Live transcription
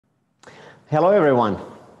Hello everyone,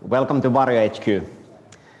 welcome to Varjo HQ.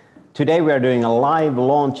 Today we are doing a live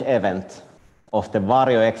launch event of the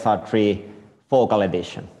Varjo XR-3 Focal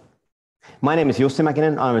Edition. My name is Jussi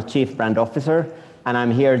Mäkinen, I'm a Chief Brand Officer, and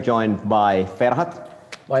I'm here joined by Ferhat.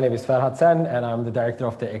 My name is Ferhat Sen, and I'm the Director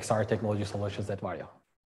of the XR Technology Solutions at Varjo.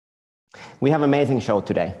 We have an amazing show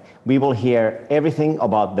today. We will hear everything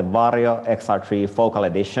about the Varjo XR-3 Focal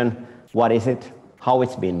Edition. What is it, how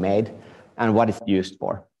it's been made, and what it's used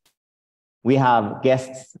for. We have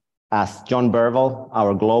guests as John Burwell,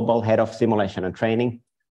 our Global Head of Simulation and Training.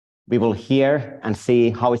 We will hear and see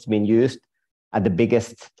how it's been used at the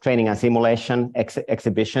biggest training and simulation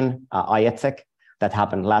exhibition, IETSEC, that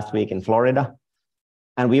happened last week in Florida.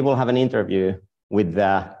 And we will have an interview with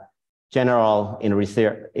the General in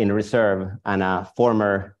Reserve and a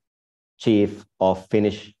former Chief of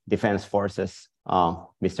Finnish Defense Forces,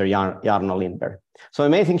 Mr. Jarno Lindberg. So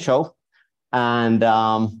amazing show. And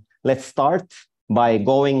let's start by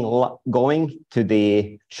going to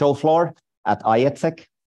the show floor at IETSEC,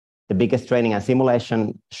 the biggest training and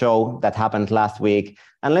simulation show that happened last week.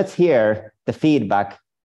 And let's hear the feedback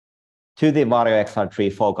to the Varjo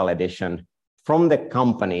XR-3 Focal Edition from the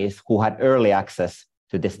companies who had early access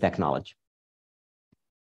to this technology.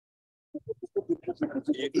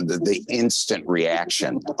 The instant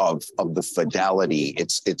reaction of the fidelity,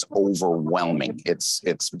 it's overwhelming.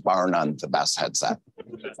 It's bar none the best headset.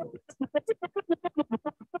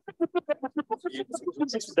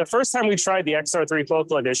 The first time we tried the XR-3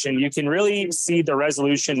 Focal Edition, you can really see the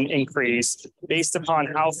resolution increase based upon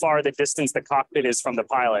how far the distance the cockpit is from the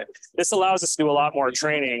pilot. This allows us to do a lot more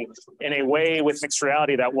training in a way with mixed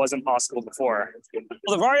reality that wasn't possible before.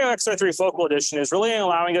 Well, the Varjo XR-3 Focal Edition is really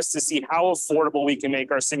allowing us to see how affordable we can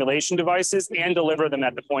make our simulation devices and deliver them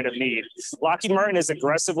at the point of need. Lockheed Martin is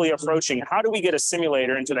aggressively approaching how do we get a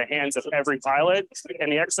simulator into the hands of every pilot,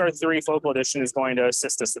 and the XR-3 Focal Edition is going to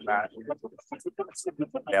assist us in that.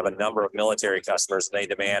 We have a number of military customers, and they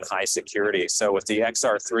demand high security. So with the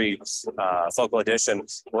XR-3 Focal Edition,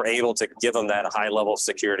 we're able to give them that high level of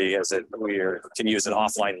security as we can use an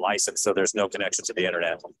offline license, so there's no connection to the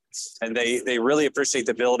internet. And they really appreciate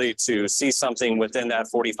the ability to see something within that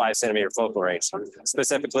 45 centimeter focal range.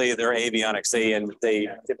 Specifically, their avionics, they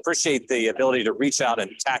appreciate the ability to reach out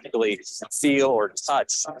and tactically feel or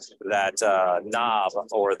touch that knob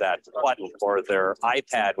or that button or their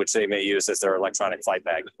iPad, which they may use as their electronic flight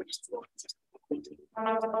bag.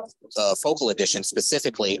 The Focal Edition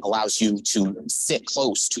specifically allows you to sit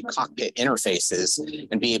close to cockpit interfaces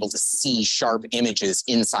and be able to see sharp images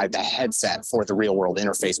inside the headset for the real world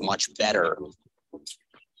interface much better.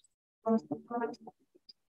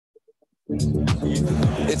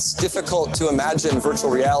 It's difficult to imagine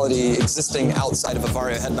virtual reality existing outside of a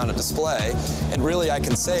Varjo head-mounted display. And really, I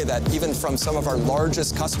can say that even from some of our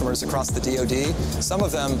largest customers across the DoD, some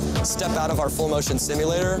of them step out of our full motion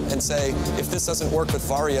simulator and say, if this doesn't work with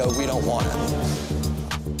Varjo, we don't want it.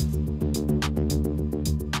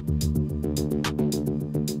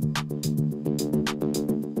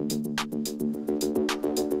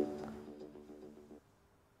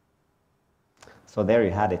 So there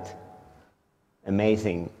you had it.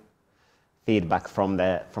 Amazing feedback from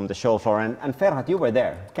the show floor. And Ferhat, you were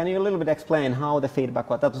there. Can you a little bit explain how the feedback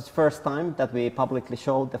was? That was the first time that we publicly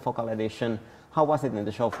showed the Focal Edition. How was it in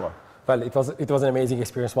the show floor? Well, it was an amazing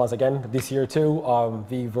experience once again. This year too,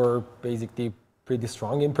 we were basically pretty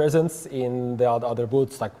strong in presence in the other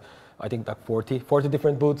booths, like I think like 40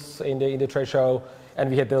 different booths in the trade show. And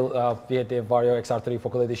we had the Varjo XR-3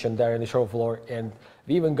 Focal Edition there in the show floor, and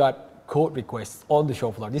we even got code requests on the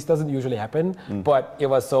show floor. This doesn't usually happen, but it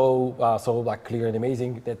was so like clear and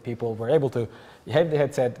amazing that people were able to have the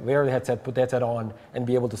headset, wear the headset, put the headset on, and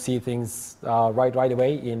be able to see things right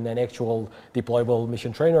away in an actual deployable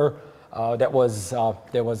mission trainer. There was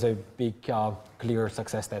a big clear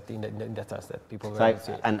success that in that sense that people were able to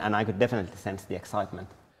see. And I could definitely sense the excitement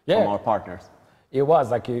from our partners. It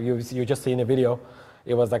was like you just see in a video.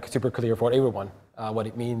 It was like super clear for everyone what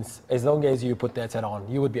it means. As long as you put that headset on,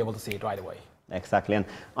 you would be able to see it right away. Exactly, and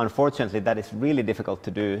unfortunately that is really difficult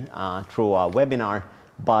to do through a webinar,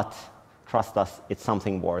 but trust us, it's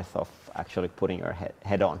something worth of actually putting your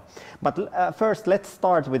head on. But first, let's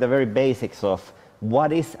start with the very basics of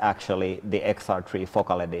what is actually the XR-3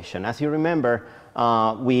 Focal Edition. As you remember,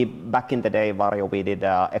 back in the day, Varjo, we did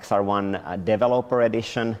XR1 Developer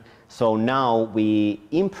Edition. So now we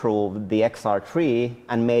improved the XR-3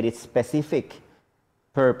 and made it specific,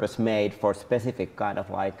 purpose made for specific kind of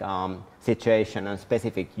like situation and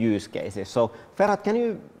specific use cases. So Ferhat, can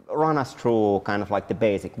you run us through kind of like the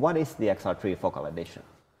basic? What is the XR-3 Focal Edition?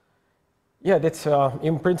 Yeah, that's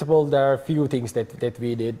in principle, there are a few things that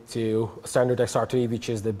we did to standard XR3, which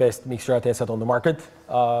is the best mixed reality headset on the market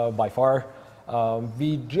by far.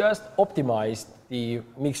 We just optimized the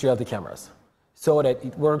mixed reality cameras so that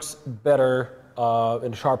it works better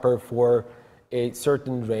and sharper for a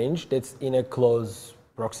certain range that's in a close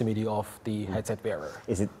proximity of the headset wearer.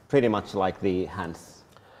 Is it pretty much like the hands?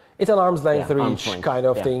 It's an arm's length Yeah, reach arm's length, kind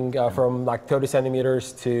of yeah. thing, from like 30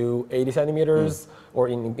 centimeters to 80 centimeters, or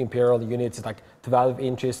in imperial units, it's like 12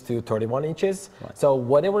 inches to 31 inches. Right. So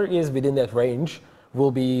whatever is within that range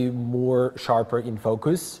will be more sharper in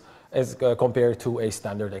focus as compared to a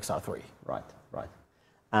standard XR3. Right, right.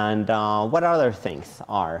 And what other things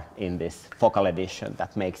are in this Focal Edition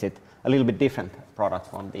that makes it a little bit different product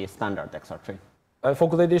from the standard XR3?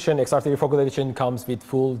 Focal Edition, XR3 Focal Edition comes with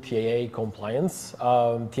full TAA compliance.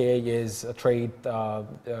 TAA is a trade,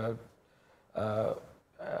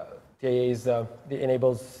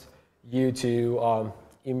 enables you to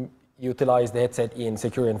utilize the headset in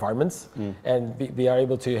secure environments. And we are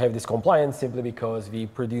able to have this compliance simply because we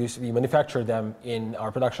manufacture them in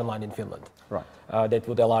our production line in Finland. Right. That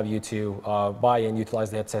would allow you to buy and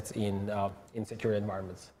utilize the headsets in secure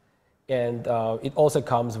environments. And it also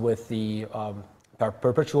comes with the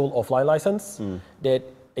perpetual offline license that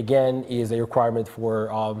again is a requirement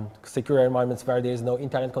for secure environments where there is no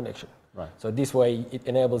internet connection. Right. So this way it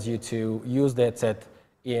enables you to use the headset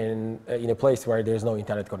in a place where there's no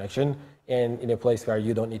internet connection and in a place where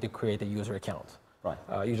you don't need to create a user account. Right.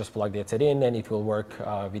 You just plug the headset in and it will work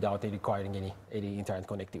without requiring any internet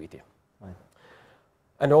connectivity. Right.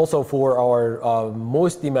 And also for our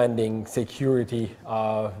most demanding security,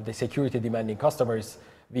 the security demanding customers,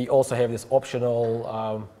 we also have this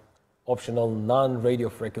optional non-radio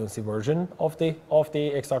frequency version of the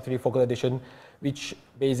XR3 Focal Edition, which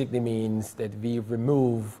basically means that we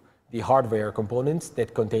remove the hardware components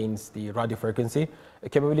that contains the radio frequency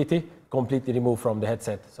capability, completely removed from the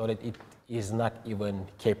headset, so that it is not even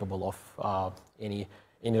capable of any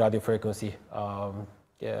radio frequency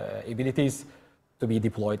abilities to be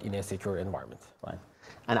deployed in a secure environment. Right.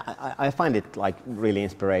 And I find it like really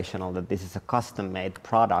inspirational that this is a custom-made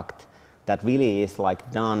product that really is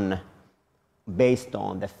like done based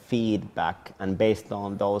on the feedback and based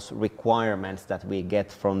on those requirements that we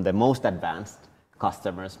get from the most advanced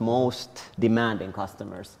customers, most demanding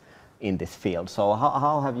customers in this field. So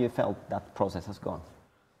how have you felt that process has gone?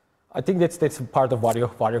 I think that's part of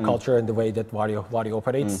Varjo culture and the way that Varjo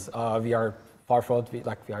operates. We are far from it.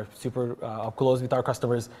 We are super up close with our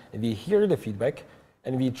customers, and we hear the feedback,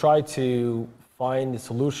 and we try to find a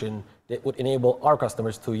solution that would enable our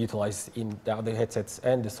customers to utilize in the headsets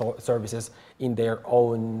and the services in their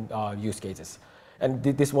own use cases. And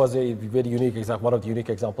this was a very unique example, one of the unique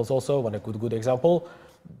examples also, one a good example,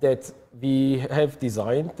 that we have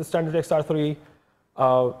designed the standard XR3,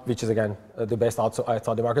 which is again the best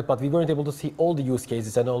outside the market, but we weren't able to see all the use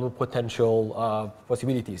cases and all the potential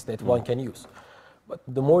possibilities that one can use. But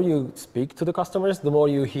the more you speak to the customers, the more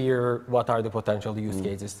you hear what are the potential use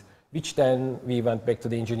cases, which then we went back to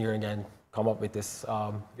the engineering and come up with this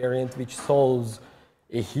variant which solves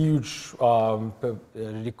a huge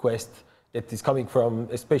request that is coming from,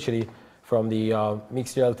 especially from the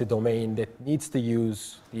mixed reality domain that needs to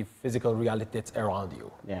use the physical reality that's around you.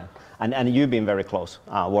 Yeah, and you've been very close,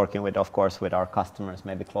 working with, of course, with our customers,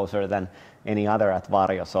 maybe closer than any other at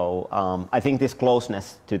Varjo. So I think this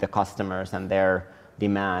closeness to the customers and their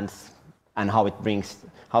demands and how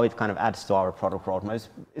it kind of adds to our product roadmap,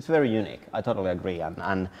 it's very unique. I totally agree,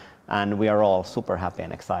 and we are all super happy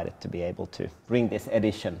and excited to be able to bring this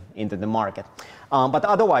edition into the market. But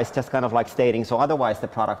otherwise, just kind of like stating, so otherwise the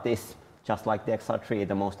product is just like the XR3,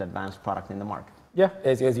 the most advanced product in the market. Yeah,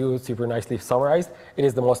 as you super nicely summarized, it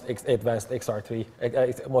is the most advanced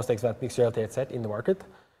XR3, most advanced mixed reality headset in the market,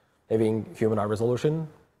 having human eye resolution,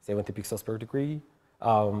 70 pixels per degree,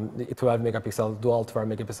 12 megapixel, dual 12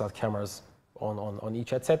 megapixel cameras on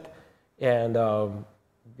each headset, and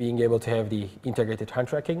being able to have the integrated hand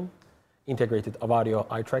tracking, integrated Varjo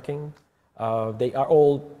eye tracking. They are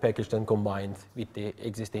all packaged and combined with the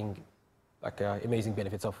existing amazing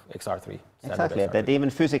benefits of XR3. Exactly, XR3. that even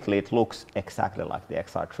physically it looks exactly like the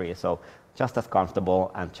XR3, so just as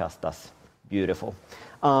comfortable and just as beautiful.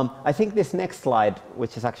 I think this next slide,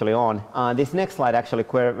 which is actually on, this next slide actually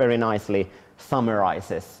very nicely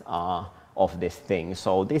summarizes of this thing.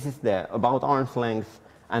 So this is the about arm's length,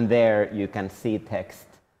 and there you can see text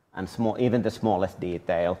and even the smallest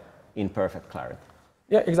detail in perfect clarity.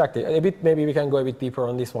 Yeah, exactly. Maybe we can go a bit deeper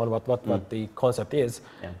on this one, what the concept is.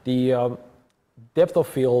 Yeah. The depth of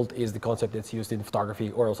field is the concept that's used in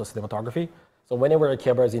photography or also cinematography. So whenever a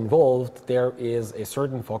camera is involved, there is a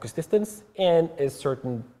certain focus distance and a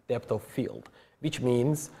certain depth of field, which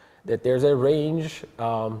means that there's a range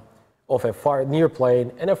of a far near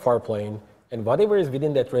plane and a far plane, and whatever is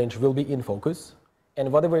within that range will be in focus, and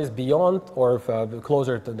whatever is beyond or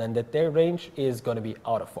closer to than that their range is going to be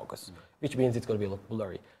out of focus, which means it's going to be look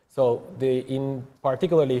blurry. So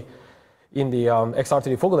particularly in the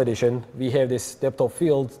XR3 Focal Edition, we have this depth of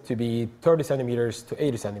field to be 30 centimeters to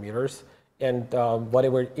 80 centimeters, and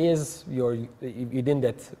whatever is within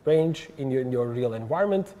that range in your real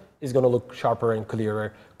environment is going to look sharper and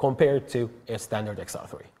clearer compared to a standard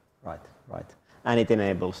XR3. Right, right. And it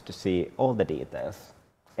enables to see all the details,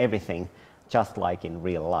 everything, just like in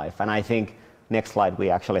real life. And I think next slide we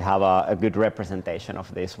actually have a good representation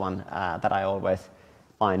of this one that I always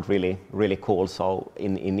find really, really cool. So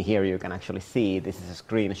in here you can actually see this is a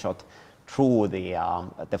screenshot through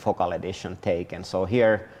the Focal Edition taken. So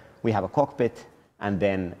here we have a cockpit, and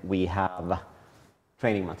then we have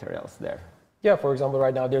training materials there. Yeah, for example,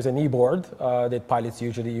 right now there's a kneeboard that pilots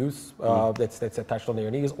usually use that's attached on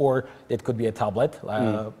their knees, or it could be a tablet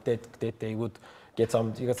that they would get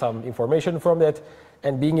some information from that.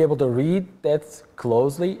 And being able to read that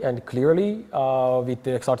closely and clearly with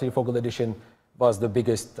the XR3 Focal Edition was the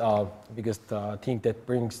biggest thing that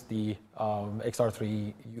brings the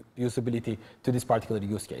XR3 usability to this particular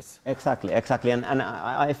use case. Exactly, exactly. And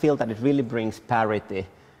I feel that it really brings parity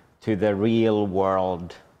to the real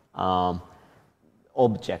world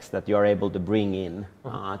objects that you're able to bring in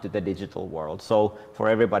to the digital world. So for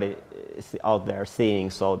everybody out there seeing,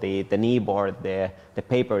 so the kneeboard, the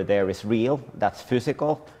paper there is real, that's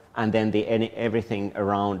physical, and then everything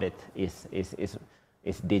around it is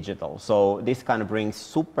digital. So this kind of brings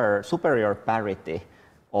superior parity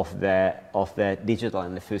of the digital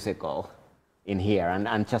and the physical in here.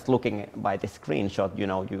 And just looking by the screenshot,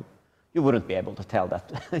 you wouldn't be able to tell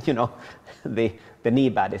that the knee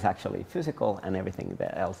pad is actually physical and everything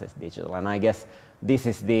else is digital. And I guess this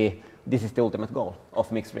is the ultimate goal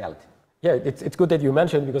of mixed reality. Yeah, it's good that you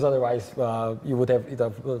mentioned, because otherwise you would have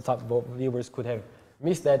viewers could have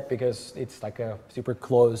missed that, because it's like a super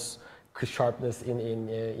close sharpness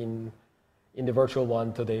in the virtual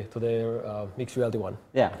one to the mixed reality one.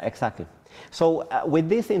 Yeah, exactly. So with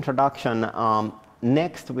this introduction,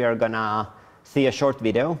 next we are gonna see a short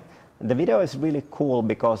video. The video is really cool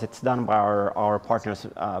because it's done by our partners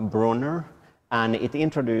Brunner, and it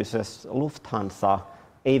introduces Lufthansa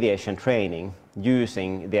aviation training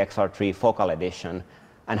using the XR3 Focal Edition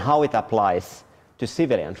and how it applies to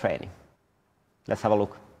civilian training. Let's have a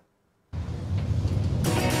look.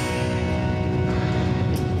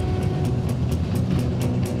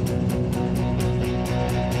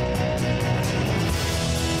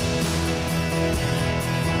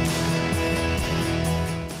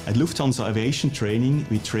 At Lufthansa Aviation Training,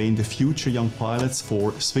 we train the future young pilots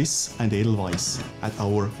for Swiss and Edelweiss at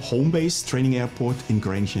our home base training airport in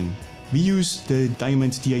Grenchen. We use the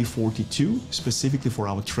Diamond DA42 specifically for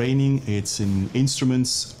our training. It's in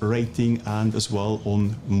instruments, rating, and as well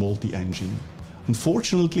on multi-engine.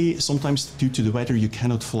 Unfortunately, sometimes due to the weather you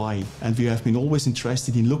cannot fly, and we have been always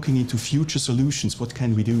interested in looking into future solutions. What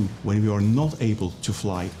can we do when we are not able to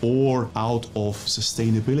fly, or out of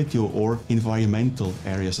sustainability or environmental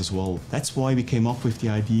areas as well? That's why we came up with the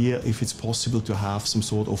idea if it's possible to have some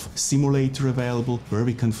sort of simulator available where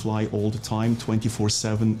we can fly all the time,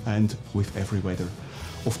 24/7 and with every weather.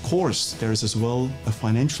 Of course, there is as well a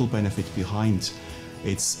financial benefit behind.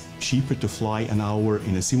 It's cheaper to fly an hour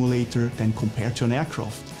in a simulator than compared to an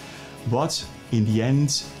aircraft. But in the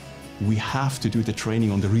end, we have to do the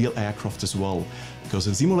training on the real aircraft as well, because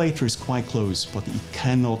a simulator is quite close, but it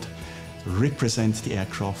cannot represent the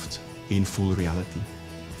aircraft in full reality.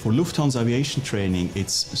 For Lufthansa Aviation Training,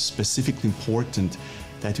 it's specifically important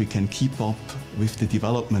that we can keep up with the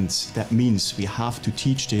developments. That means we have to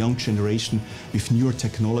teach the young generation with newer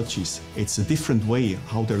technologies. It's a different way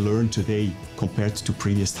how they learn today compared to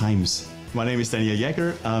previous times. My name is Daniel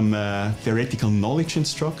Jäger. I'm a theoretical knowledge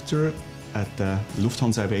instructor at the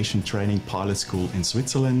Lufthansa Aviation Training Pilot School in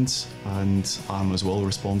Switzerland, and I'm as well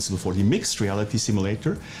responsible for the mixed reality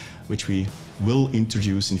simulator, which we will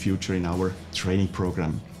introduce in future in our training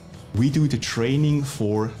program. We do the training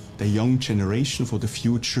for the young generation, for the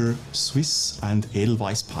future Swiss and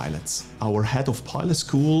Edelweiss pilots. Our head of pilot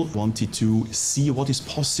school wanted to see what is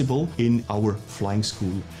possible in our flying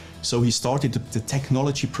school. So he started the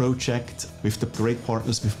technology project with the great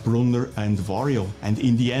partners with Brunner and Varjo. And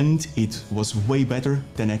in the end, it was way better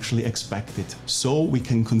than actually expected. So we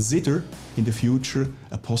can consider in the future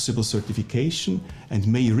a possible certification and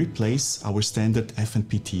may replace our standard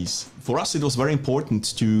FNPTs. For us, it was very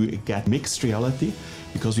important to get mixed reality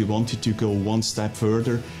because we wanted to go one step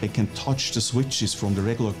further. They can touch the switches from the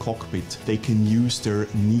regular cockpit. They can use their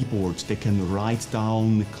kneeboard. They can write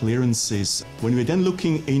down clearances. When we're then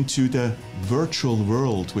looking into the virtual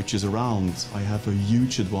world which is around, I have a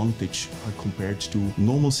huge advantage compared to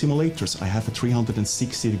normal simulators. I have a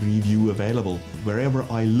 360-degree view available. Wherever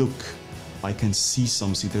I look, I can see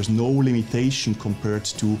something. There's no limitation compared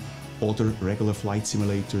to other regular flight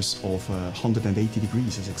simulators of 180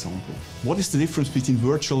 degrees, as example. What is the difference between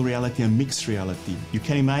virtual reality and mixed reality? You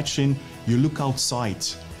can imagine you look outside,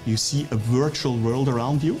 you see a virtual world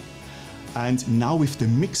around you, and now with the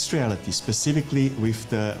mixed reality, specifically with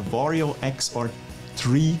the Varjo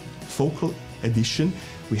XR-3 Focal Edition,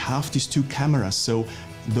 we have these two cameras. So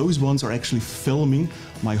those ones are actually filming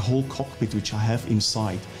my whole cockpit, which I have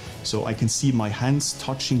inside. So I can see my hands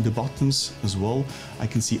touching the buttons as well. I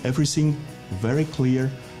can see everything very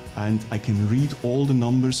clear, and I can read all the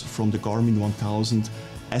numbers from the Garmin 1000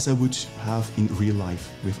 as I would have in real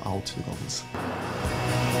life without the goggles.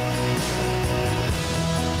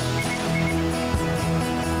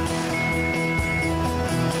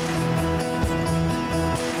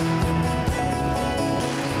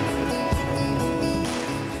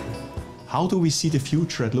 How do we see the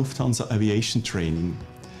future at Lufthansa Aviation Training?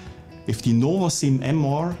 With the NovaSim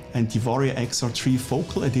MR and the Varjo XR-3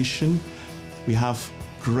 Focal Edition, we have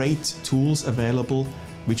great tools available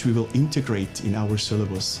which we will integrate in our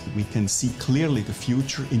syllabus. We can see clearly the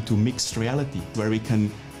future into mixed reality, where we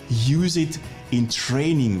can use it in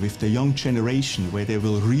training with the young generation, where they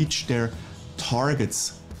will reach their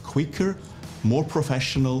targets quicker, more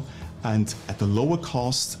professional, and at a lower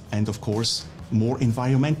cost, and of course, more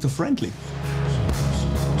environmental friendly.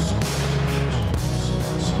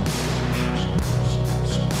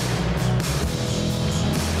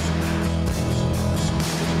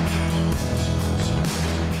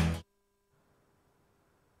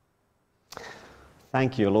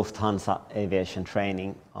 Thank you, Lufthansa Aviation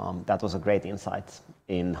Training. That was a great insight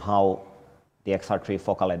in how the XR-3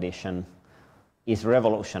 Focal Edition is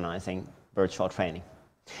revolutionizing virtual training.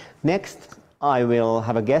 Next, I will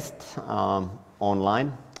have a guest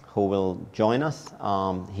online who will join us.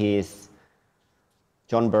 He is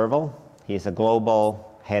John Burwell. He is a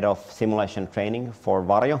global head of simulation training for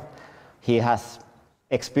Varjo. He has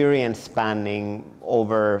experience spanning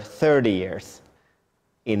over 30 years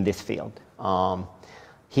in this field.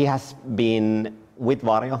 He has been with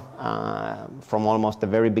Varjo from almost the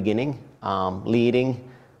very beginning, leading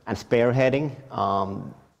and spearheading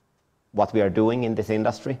what we are doing in this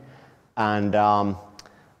industry. And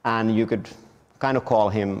you could kind of call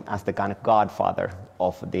him as the kind of godfather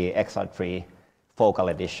of the XR-3 Focal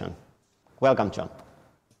Edition. Welcome, John.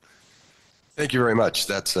 Thank you very much.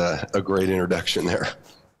 That's a great introduction there.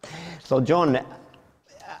 So, John,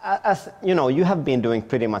 as you know, you have been doing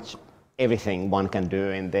pretty much everything one can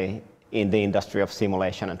do in the industry of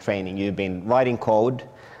simulation and training. You've been writing code,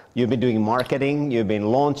 you've been doing marketing, you've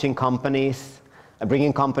been launching companies,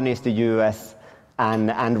 bringing companies to US,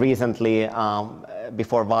 and recently,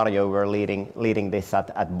 before Varjo, we were leading this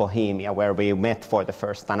at Bohemia, where we met for the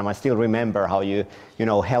first time. I still remember how you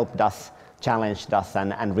helped us, challenged us,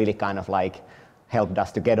 and really kind of like helped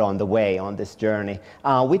us to get on the way on this journey.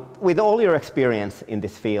 With all your experience in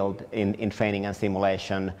this field, in training and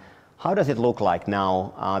simulation, how does it look like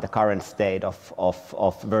now, the current state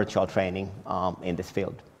of virtual training in this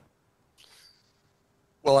field?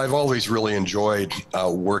 Well, I've always really enjoyed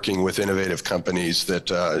working with innovative companies that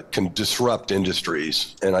can disrupt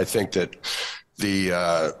industries. And I think that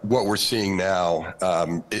what we're seeing now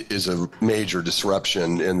is a major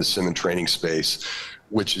disruption in the sim and training space,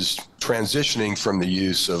 which is transitioning from the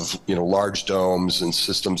use of large domes and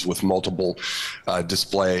systems with multiple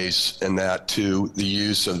displays, and that to the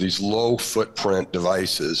use of these low footprint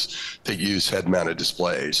devices that use head-mounted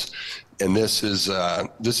displays. And this is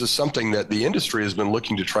something that the industry has been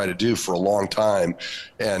looking to try to do for a long time,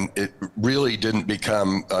 and it really didn't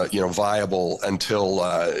become viable until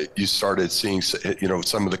you started seeing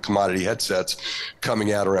some of the commodity headsets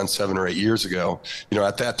coming out around 7 or 8 years ago.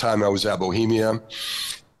 At that time I was at Bohemia,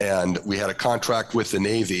 and we had a contract with the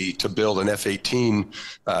Navy to build an F-18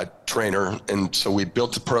 trainer, and so we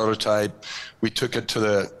built the prototype. We took it to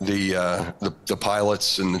the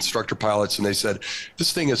pilots and instructor pilots, and they said,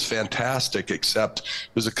 this thing is fantastic, except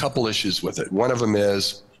there's a couple issues with it. One of them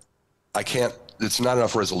is I can't it's not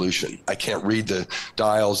enough resolution. I can't read the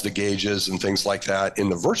dials, the gauges, and things like that in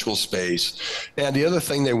the virtual space. And the other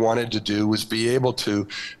thing they wanted to do was be able to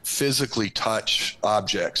physically touch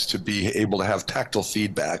objects, to be able to have tactile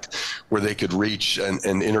feedback where they could reach and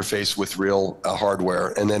interface with real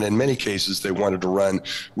hardware. And then in many cases, they wanted to run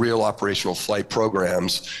real operational flight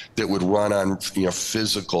programs that would run on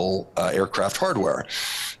physical aircraft hardware.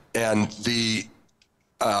 And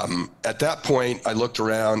at that point, I looked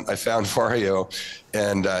around, I found Varjo,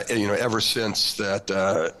 and ever since that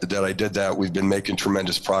I did that, we've been making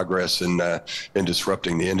tremendous progress in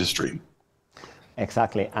disrupting the industry.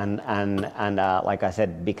 Exactly, and like I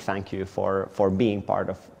said, big thank you for being part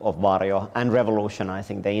of Varjo and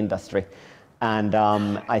revolutionizing the industry. And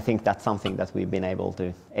I think that's something that we've been able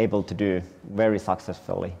to do very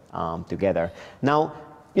successfully together. Now,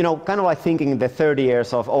 kind of like thinking the 30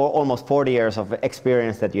 years of, or almost 40 years of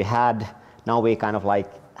experience that you had, now we kind of like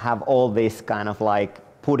have all this kind of like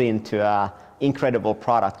put into an incredible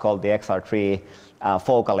product called the XR3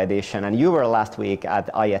 Focal Edition. And you were last week at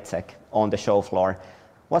IETSEC on the show floor.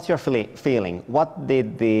 What's your feeling? What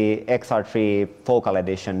did the XR3 Focal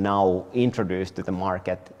Edition now introduce to the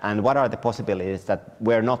market? And what are the possibilities that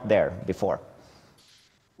were not there before?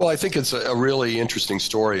 Well, I think it's a really interesting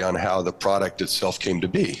story on how the product itself came to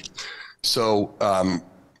be. So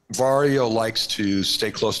Varjo likes to stay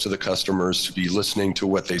close to the customers, to be listening to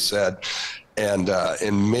what they said, and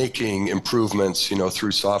making improvements,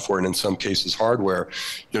 through software and in some cases hardware,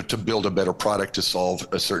 to build a better product to solve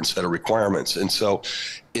a certain set of requirements. And so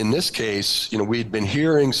in this case, we'd been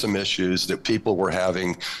hearing some issues that people were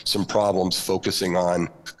having some problems focusing on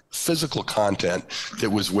physical content that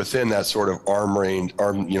was within that sort of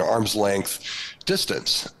arm's length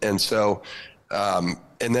distance. And so, and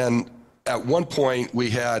then at one point we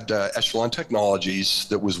had Echelon Technologies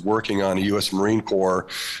that was working on a U.S. Marine Corps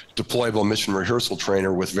deployable mission rehearsal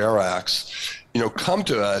trainer with Varjo, come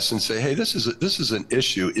to us and say, hey, this is an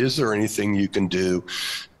issue. Is there anything you can do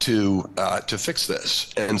to fix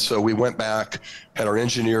this? And so we went back, had our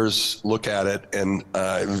engineers look at it, and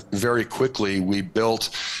very quickly we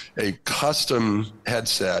built a custom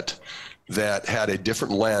headset that had a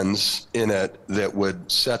different lens in it that would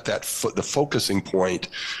set the focusing point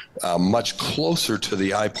much closer to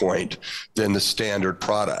the eye point than the standard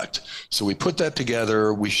product. So we put that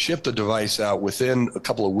together, we shipped the device out within a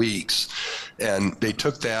couple of weeks, and they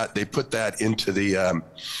took that, they put that into the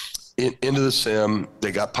sim,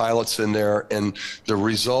 they got pilots in there, and the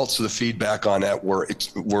results of the feedback on that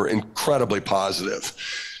were incredibly positive.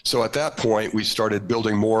 So at that point, we started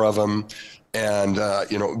building more of them. And,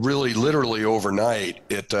 really literally overnight,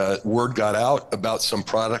 word got out about some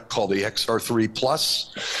product called the XR3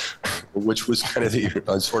 Plus, which was kind of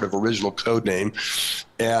the sort of original code name.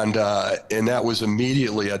 And that was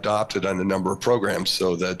immediately adopted on a number of programs.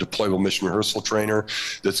 So the deployable mission rehearsal trainer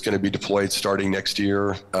that's going to be deployed starting next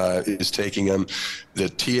year is taking them. The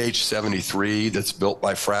TH-73 that's built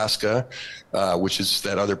by Frasca, which is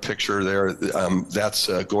that other picture there, that's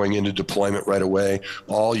going into deployment right away,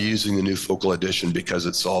 all using the new Focal Edition because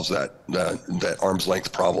it solves that arm's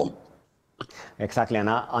length problem. Exactly, and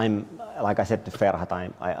I'm like I said to Ferhat,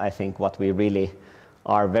 I think what we really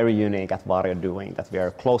are very unique at Varjo doing, that we are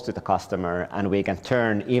close to the customer and we can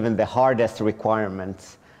turn even the hardest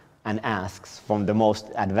requirements and asks from the most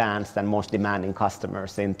advanced and most demanding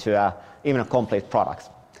customers into even a complete product.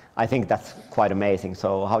 I think that's quite amazing.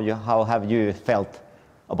 So how have you felt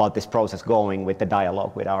about this process going with the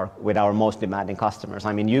dialogue with our most demanding customers?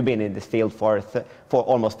 I mean, you've been in this field for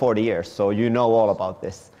almost 40 years, so you know all about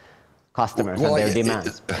this. Customers and their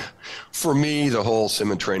demands. For me, the whole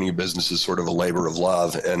sim and training business is sort of a labor of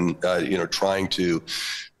love, and trying to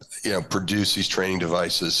produce these training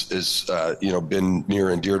devices is been near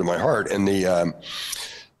and dear to my heart. And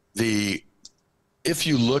if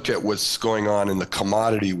you look at what's going on in the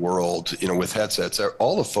commodity world, with headsets,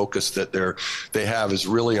 all the focus that they have is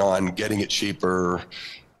really on getting it cheaper,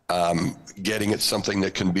 getting it something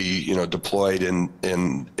that can be deployed in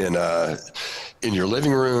your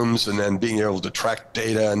living rooms, and then being able to track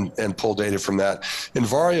data and pull data from that. And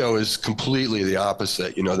Varjo is completely the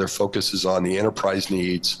opposite. Their focus is on the enterprise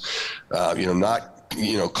needs, not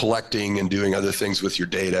collecting and doing other things with your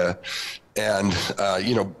data. And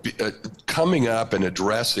coming up and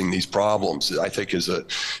addressing these problems, I think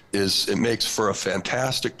it makes for a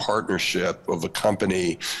fantastic partnership of a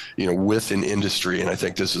company, with an industry. And I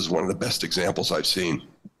think this is one of the best examples I've seen.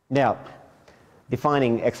 Yeah,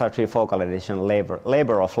 defining XR3 Focal Edition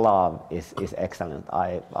labor of love is excellent.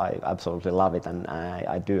 I absolutely love it, and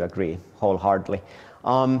I do agree wholeheartedly.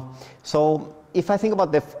 So if I think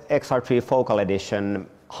about the XR3 Focal Edition,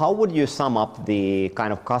 how would you sum up the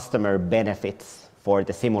kind of customer benefits for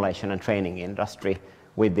the simulation and training industry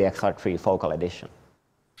with the XR3 Focal Edition?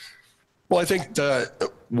 Well, I think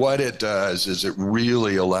what it does is it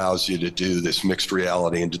really allows you to do this mixed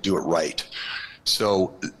reality and to do it right.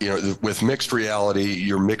 So, with mixed reality,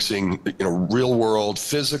 you're mixing, real world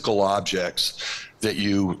physical objects that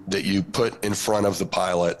you put in front of the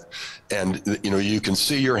pilot, and you can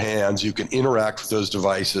see your hands, you can interact with those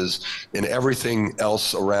devices, and everything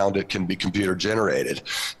else around it can be computer generated.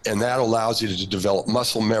 And that allows you to develop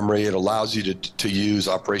muscle memory. It allows you to use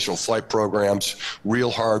operational flight programs,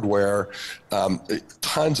 real hardware,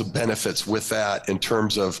 tons of benefits with that in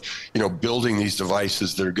terms of building these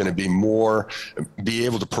devices that are going to be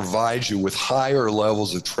able to provide you with higher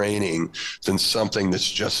levels of training than something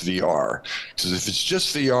that's just VR. Because if it's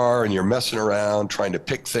just VR and you're messing around trying to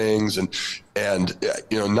pick things and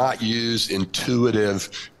not use intuitive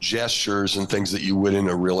gestures and things that you would in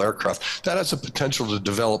a real aircraft, that has a potential to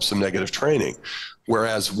develop some negative training.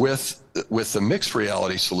 Whereas with the mixed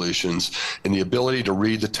reality solutions and the ability to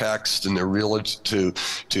read the text and the ability to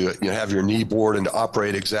have your kneeboard and to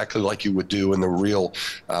operate exactly like you would do in the real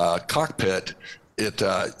cockpit,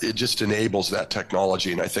 it just enables that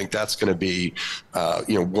technology, and I think that's going to be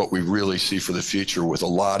what we really see for the future with a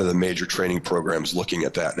lot of the major training programs looking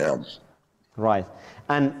at that now. Right.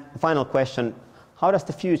 And final question, how does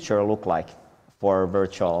the future look like for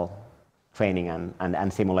virtual training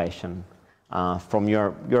and simulation from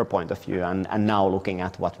your point of view and now looking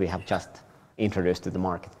at what we have just introduced to the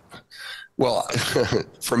market? Well,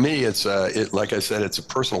 for me, like I said, it's a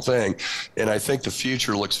personal thing, and I think the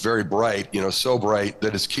future looks very bright. So bright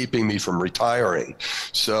that it's keeping me from retiring.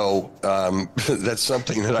 So that's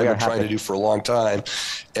something that I've been trying to do for a long time,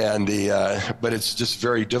 and but it's just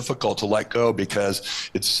very difficult to let go because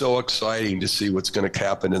it's so exciting to see what's going to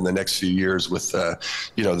happen in the next few years with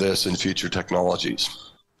this and future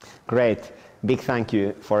technologies. Great, big thank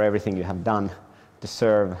you for everything you have done to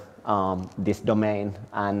serve this domain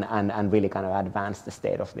and really kind of advance the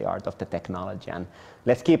state of the art of the technology. And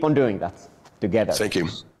let's keep on doing that together. Thank you.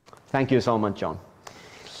 Thank you so much, John.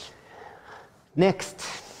 Next,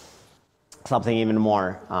 something even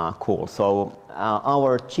more cool. So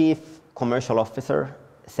our Chief Commercial Officer,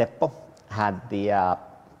 Seppo, had the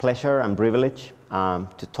pleasure and privilege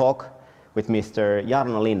to talk with Mr.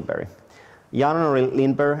 Jarno Lindberg. Jarno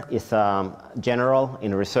Lindberg is a general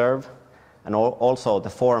in reserve and also the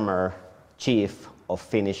former chief of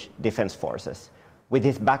Finnish Defense Forces, with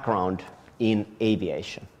his background in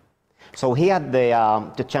aviation. So he had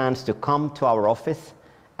the chance to come to our office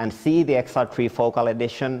and see the XR3 Focal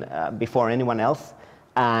Edition before anyone else.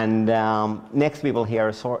 And next we will hear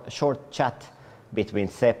a short chat between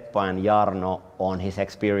Seppo and Jarno on his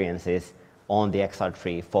experiences on the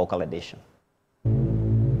XR3 Focal Edition.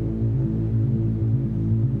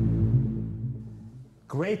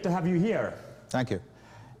 Great to have you here. Thank you.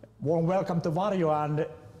 Warm welcome to Varjo, and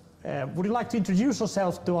would you like to introduce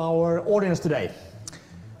yourself to our audience today?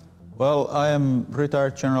 Well, I am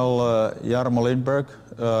retired General Jarmo Lindberg.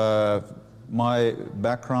 My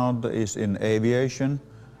background is in aviation.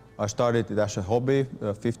 I started it as a hobby,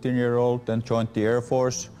 15-year-old, then joined the Air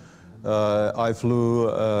Force. I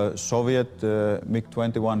flew Soviet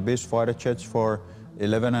MiG-21 BIS fighter jets for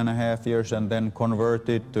 11.5 years and then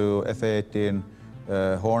converted to F-18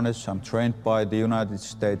 Hornets. I'm trained by the United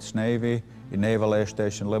States Navy in Naval Air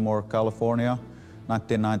Station Lemoore, California,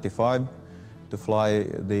 1995, to fly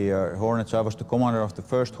the Hornets. I was the commander of the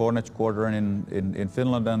 1st Hornet Squadron in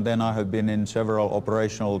Finland, and then I have been in several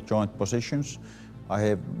operational joint positions.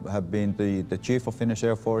 I have been the Chief of Finnish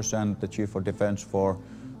Air Force and the Chief of Defense for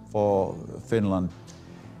Finland.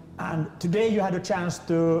 And today you had a chance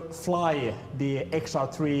to fly the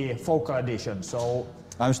XR3 Focal Edition, so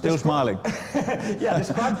I'm still smiling. Yeah,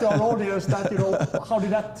 describe to our audience that, how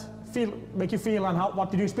did that make you feel, and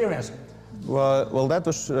what did you experience? Well, that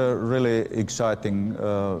was really exciting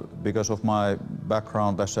because of my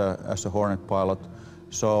background as a Hornet pilot.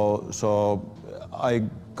 So I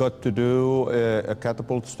got to do a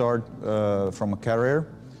catapult start from a carrier,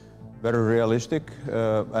 very realistic,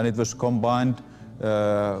 and it was combined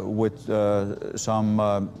with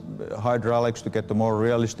some hydraulics to get a more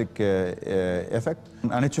realistic effect.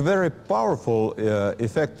 And it's a very powerful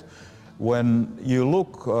effect when you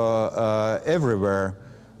look everywhere,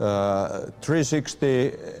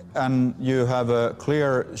 360, and you have a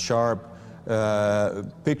clear, sharp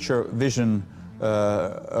picture vision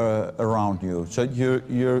around you. So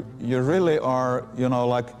you really are,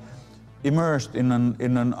 like immersed in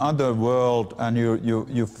another world, and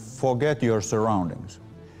you forget your surroundings.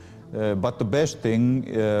 But the best thing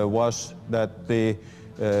was that the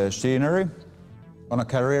scenery on a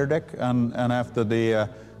carrier deck, and after the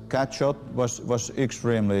cat shot was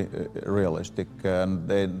extremely realistic. And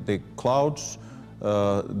the clouds,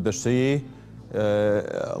 the sea,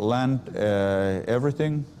 land,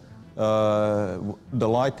 everything, the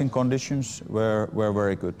lighting conditions were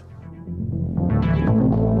very good.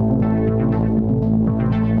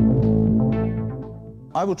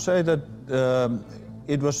 I would say that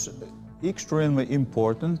it was extremely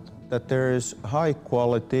important that there is high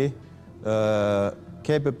quality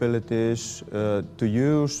capabilities to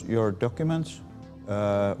use your documents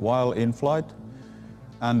while in flight,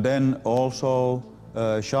 and then also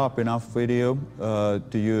sharp enough video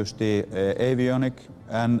to use the avionic,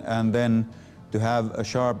 and then to have a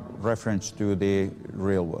sharp reference to the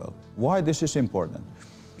real world. Why this is important?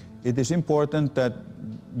 It is important that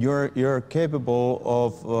you're capable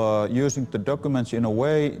of using the documents in a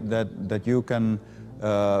way that you can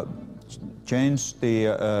change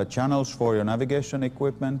the channels for your navigation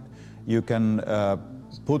equipment. You can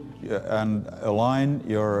put and align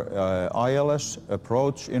your ILS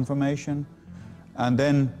approach information, and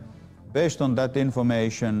then based on that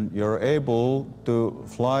information you're able to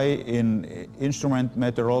fly in instrument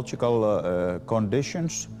meteorological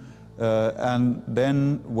conditions, and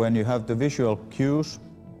then when you have the visual cues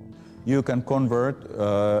you can convert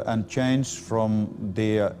and change from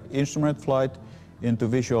the instrument flight into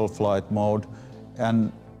visual flight mode.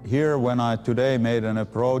 And here, when I today made an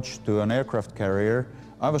approach to an aircraft carrier,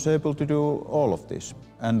 I was able to do all of this.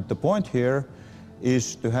 And the point here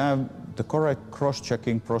is to have the correct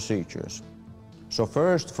cross-checking procedures. So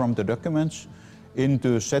first, from the documents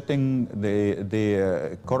into setting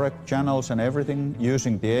the correct channels and everything,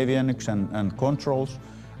 using the avionics and controls,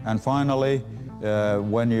 and finally,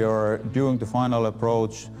 when you're doing the final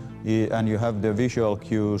approach and you have the visual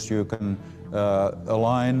cues, you can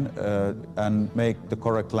align and make the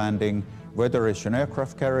correct landing, whether it's an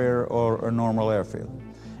aircraft carrier or a normal airfield.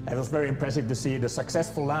 It was very impressive to see the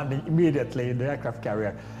successful landing immediately in the aircraft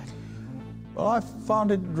carrier. Well, I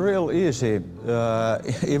found it real easy,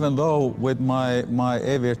 even though with my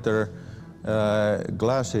aviator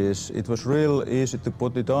glasses, it was real easy to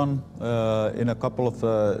put it on in a couple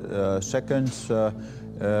of seconds.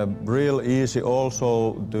 Real easy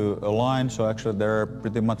also to align, so actually there are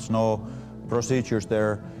pretty much no procedures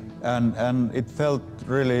there, and it felt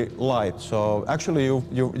really light. So actually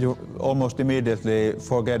you almost immediately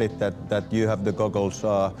forget it that you have the goggles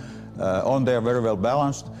on there, very well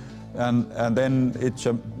balanced. And then it's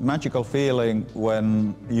a magical feeling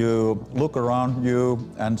when you look around you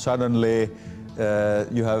and suddenly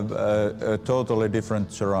you have a totally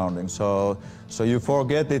different surrounding. So you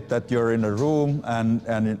forget it that you're in a room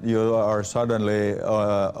and you are suddenly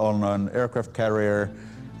on an aircraft carrier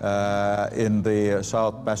in the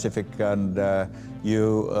South Pacific, and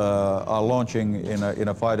you are launching in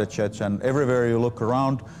a fighter jet, and everywhere you look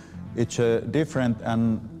around, it's a different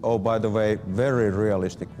and, oh, by the way, very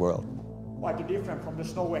realistic world. Quite different from the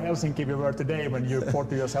snowy Helsinki we were today when you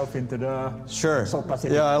ported yourself into the Sure. South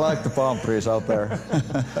Pacific. Yeah, I like the palm trees out there.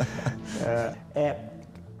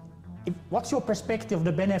 What's your perspective of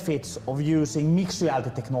the benefits of using mixed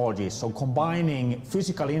reality technologies, so combining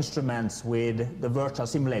physical instruments with the virtual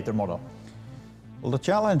simulator model? Well, the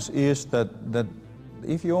challenge is that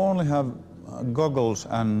if you only have goggles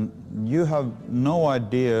and you have no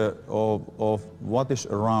idea of what is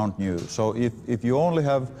around you, so if you only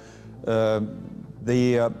have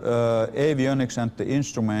the avionics and the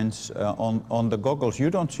instruments on the goggles, you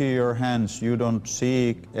don't see your hands, you don't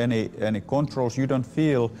see any controls, you don't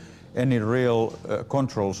feel any real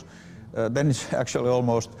controls, then it's actually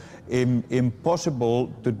almost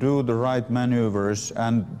impossible to do the right maneuvers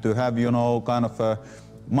and to have, you know, kind of a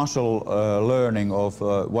muscle learning of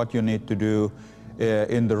what you need to do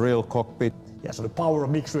in the real cockpit. Yeah, so the power of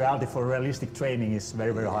mixed reality for realistic training is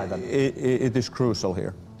very, very high then. It is crucial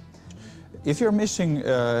here. If you're missing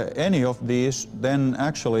any of these, then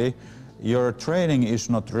actually your training is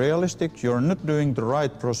not realistic, you're not doing the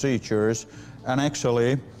right procedures, and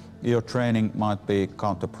actually your training might be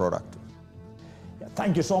counterproductive. Yeah,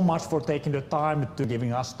 thank you so much for taking the time to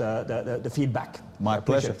giving us the feedback. My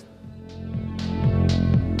pleasure.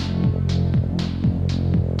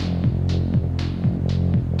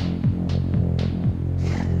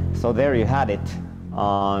 So there you had it,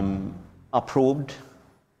 approved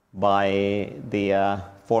by the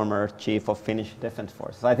former chief of Finnish Defence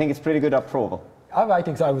Forces. I think it's pretty good approval. I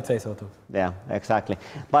think so, I would say so too. Yeah, exactly.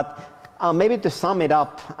 But maybe to sum it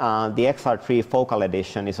up, the XR-3 Focal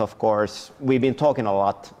Edition is, of course, we've been talking a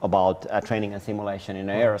lot about training and simulation in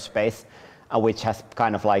aerospace. which has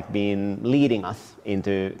kind of like been leading us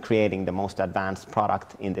into creating the most advanced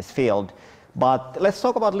product in this field. But let's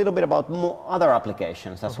talk about a little bit about other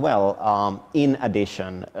applications as well, in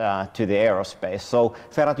addition to the aerospace. So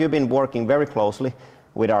Ferhat, you've been working very closely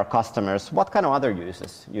with our customers. What kind of other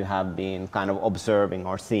uses you have been kind of observing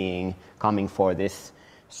or seeing coming for this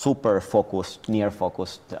super focused, near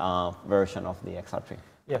focused version of the XR3?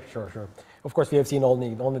 Yeah, sure. Of course, we have seen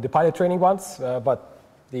only the pilot training ones, but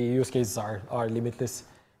the use cases are limitless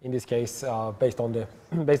in this case, based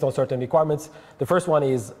on certain requirements. The first one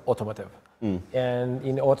is automotive. And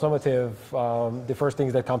in automotive, the first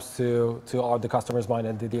things that comes to the customer's mind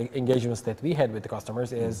and the engagements that we had with the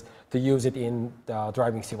customers is to use it in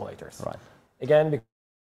driving simulators. Right. Again,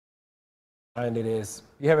 and it is,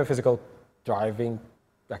 you have a physical driving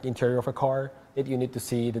like interior of a car, that you need to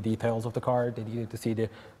see the details of the car, that you need to see the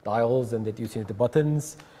dials and that you see the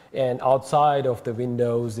buttons, and outside of the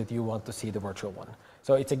windows that you want to see the virtual one.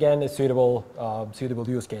 So it's again a suitable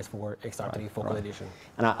use case for XR3 Focal Edition.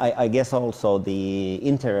 And I guess also the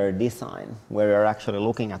interior design, where you're actually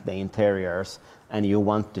looking at the interiors and you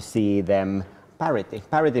want to see them parity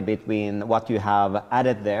between what you have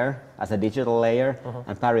added there as a digital layer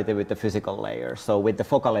and parity with the physical layer. So with the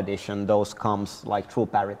Focal Edition, those comes like true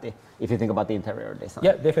parity if you think about the interior design.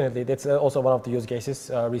 Yeah, definitely. That's also one of the use cases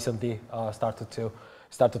recently started to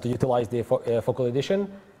utilize the Focal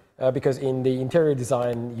Edition. Because in the interior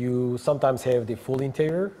design, you sometimes have the full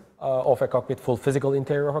interior of a cockpit, full physical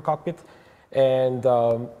interior of a cockpit, and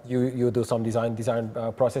you do some design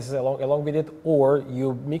processes along with it, or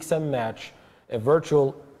you mix and match a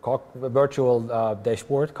virtual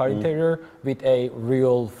dashboard car interior with a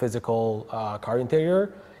real physical car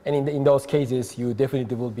interior. And in those cases, you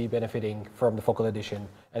definitely will be benefiting from the Focal Edition,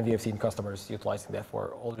 and we have seen customers utilizing that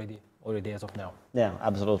for already as of now. Yeah,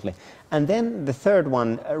 absolutely. And then the third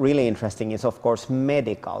one, really interesting, is of course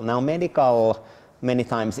medical. Now medical, many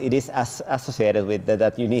times it is associated with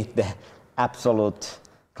that you need the absolute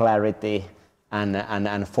clarity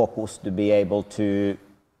and focus to be able to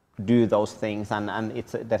do those things, and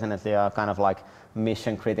it's definitely a kind of like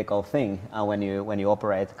mission critical thing when you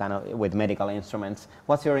operate kind of with medical instruments.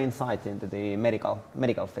 What's your insight into the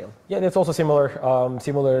medical field? Yeah, that's also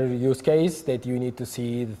similar use case, that you need to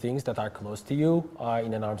see the things that are close to you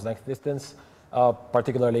in an arm's length distance.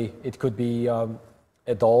 Particularly, it could be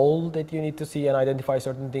a doll that you need to see and identify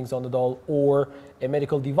certain things on the doll, or a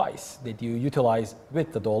medical device that you utilize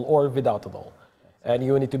with the doll or without the doll. And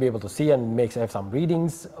you need to be able to see and have some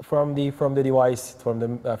readings from the device,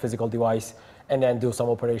 from the physical device, and then do some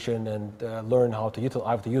operation and learn how to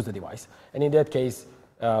use the device. And in that case,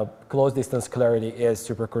 close distance clarity is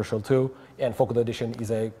super crucial too. And Focal Edition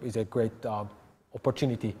is a great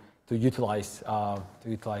opportunity to utilize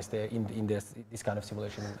in this kind of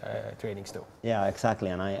simulation trainings too. Yeah,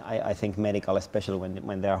 exactly. And I think medical, especially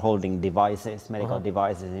when they're holding medical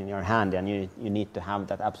devices in your hand, and you need to have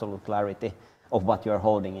that absolute clarity of what you're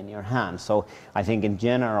holding in your hand. So I think in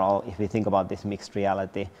general, if we think about this mixed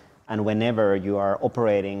reality, and whenever you are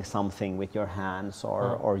operating something with your hands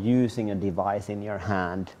or using a device in your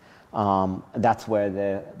hand, that's where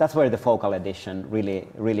the Focal Edition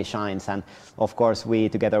really shines. And of course, we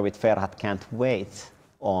together with Ferhat can't wait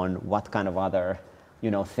on what kind of other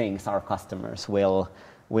things our customers will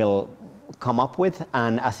come up with.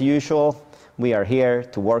 And as usual, we are here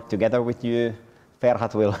to work together with you.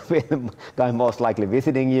 Ferhat will be most likely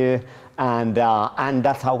visiting you, and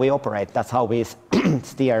that's how we operate. That's how we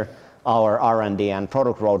steer our R&D and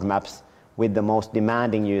product roadmaps with the most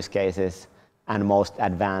demanding use cases and most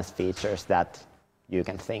advanced features that you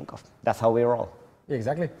can think of. That's how we roll.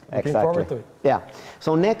 Exactly. Looking forward to it. Yeah.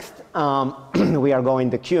 So next, we are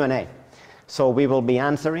going to Q&A. So we will be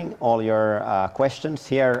answering all your questions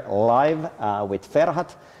here live with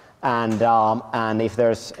Ferhat, and if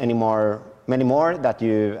there's many more that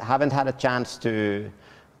you haven't had a chance to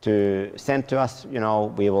send to us,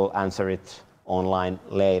 we will answer it online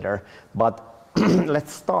later. But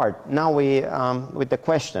let's start now with the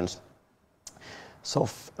questions. So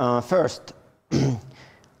first,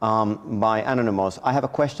 by Anonymous, I have a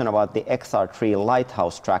question about the XR3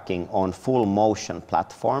 lighthouse tracking on full motion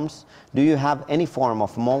platforms. Do you have any form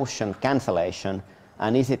of motion cancellation,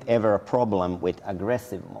 and is it ever a problem with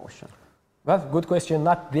aggressive motion? Well, good question.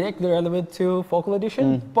 Not directly relevant to Focal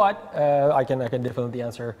Edition, but I can definitely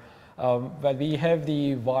answer. But we have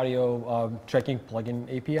the Varjo tracking plugin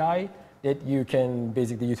API that you can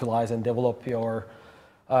basically utilize and develop your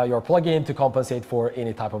plugin to compensate for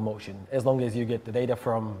any type of motion. As long as you get the data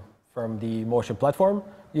from the motion platform,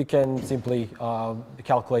 you can simply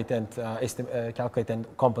calculate and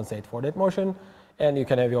compensate for that motion. and you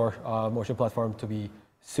can have your motion platform to be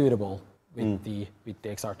suitable with the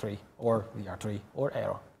XR3 or VR3 or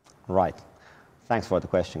Aero. Right. Thanks for the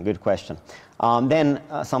question. Good question. Then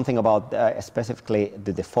something about specifically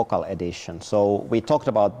the Focal Edition. So we talked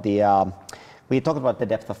about the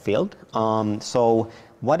depth of field. So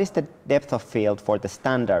what is the depth of field for the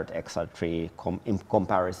standard XR3 in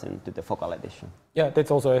comparison to the Focal Edition? Yeah,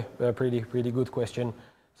 that's also a pretty good question.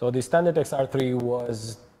 So the standard XR3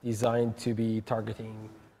 was designed to be targeting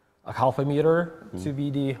a half a meter to be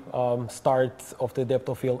the start of the depth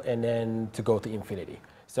of field, and then to go to infinity.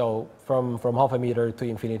 So from half a meter to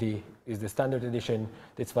infinity is the standard edition.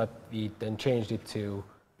 That's what we then changed it to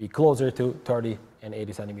be closer to 30 and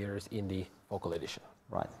 80 centimeters in the Focal Edition.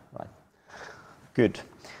 Right, right. Good.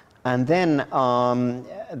 And then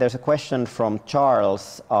there's a question from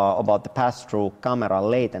Charles about the pass-through camera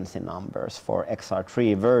latency numbers for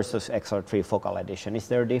XR3 versus XR3 Focal Edition. Is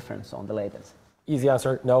there a difference on the latency? Easy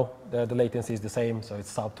answer, no. The latency is the same, so it's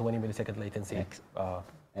sub 20 millisecond latency.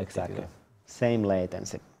 Exactly. Same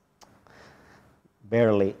latency.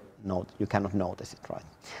 Barely you cannot notice it, right?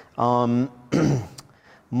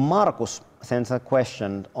 Markus sends a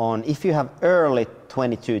question on if you have early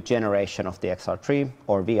 22 generation of the XR3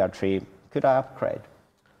 or VR3, could I upgrade?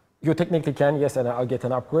 You technically can, yes, and I'll get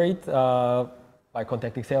an upgrade by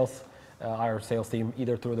contacting sales, our sales team,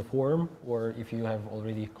 either through the forum, or if you have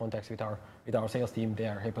already contacts with our sales team, they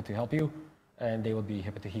are happy to help you, and they will be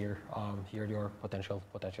happy to hear your potential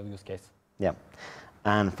use case. Yeah.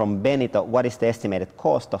 And from Benito, what is the estimated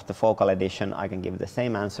cost of the Focal Edition? I can give the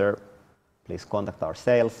same answer. Please contact our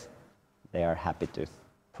sales. They are happy to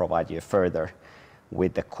provide you further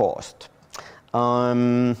with the cost.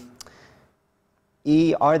 Are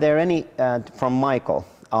there any, from Michael,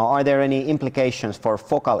 are there any implications for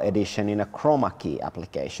Focal Edition in a chroma key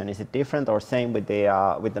application? Is it different or same with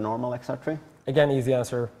the normal XR3? Again, easy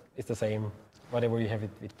answer. It's the same. Whatever you have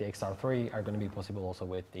with the XR3 are going to be possible also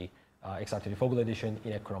with the XR3 Focal Edition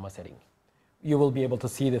in a chroma setting. You will be able to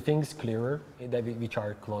see the things clearer which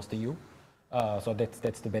are close to you. So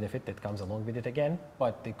that's the benefit that comes along with it again.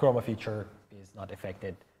 But the chroma feature is not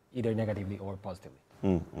affected either negatively or positively.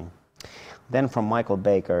 Mm-hmm. Then from Michael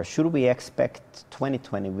Baker, should we expect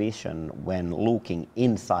 20/20 vision when looking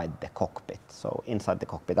inside the cockpit? So inside the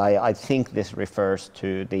cockpit, I think this refers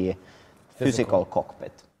to the physical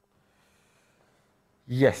cockpit.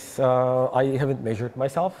 Yes, I haven't measured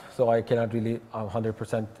myself, so I cannot really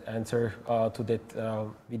 100% answer to that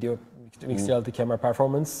video mixed reality camera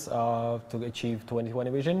performance to achieve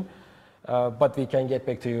 20/20 vision. But we can get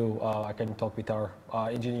back to you. I can talk with our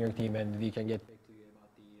engineering team, and we can get back to you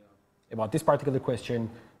about this particular question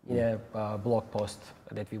in a blog post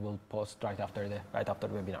that we will post right after the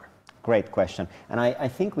webinar. Great question. And I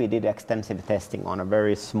think we did extensive testing on a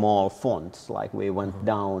very small fonts, like we went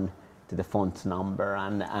down to the font number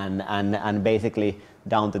and basically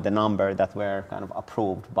down to the number that were kind of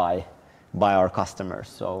approved by our customers.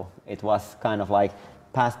 So it was kind of like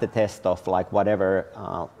past the test of like whatever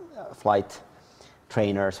flight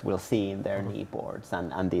trainers will see in their kneeboards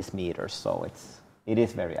and these meters. So it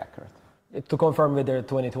is very accurate. To confirm with the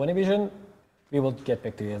 20/20 vision, we will get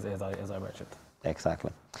back to you as I mentioned.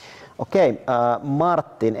 Exactly. Okay,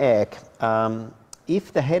 Martin Ek,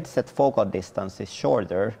 if the headset focal distance is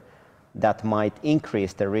shorter, that might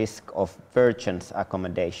increase the risk of vergence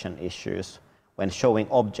accommodation issues when showing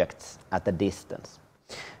objects at a distance.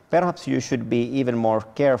 Perhaps you should be even more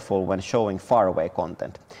careful when showing faraway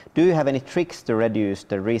content. Do you have any tricks to reduce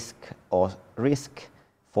the risk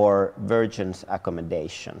for vergence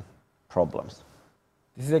accommodation problems?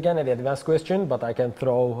 This is again an advanced question, but I can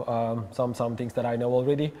throw some things that I know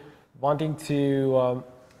already. One thing to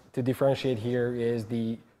differentiate here is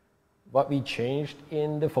what we changed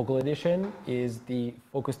in the Focal Edition is the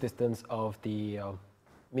focus distance of the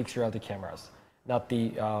mixed reality cameras, not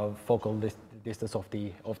the focal distance of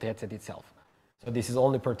the headset itself. So this is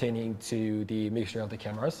only pertaining to the mixed reality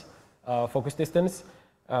cameras focus distance.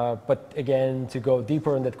 But again, to go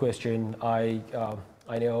deeper in that question, I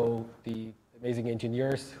know the amazing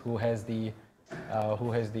engineers who has the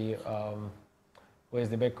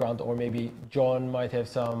background, or maybe John might have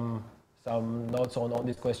some notes on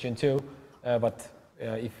this question too. But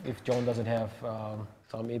if John doesn't have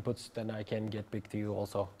some inputs, then I can get back to you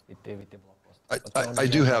also with the blog post. I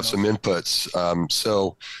do have some inputs.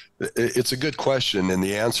 So it's a good question, and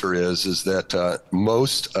the answer is that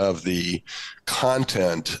most of the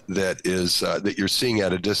content that you're seeing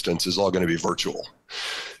at a distance is all going to be virtual.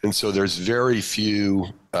 And so there's very few,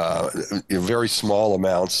 very small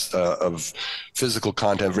amounts of physical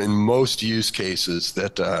content in most use cases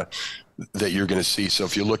that you're going to see. So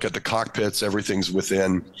if you look at the cockpits, everything's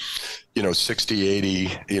within, 60,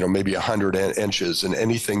 80, maybe 100 inches, and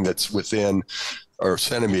anything that's within, or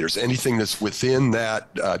centimeters, anything that's within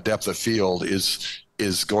that depth of field is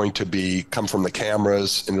going to come from the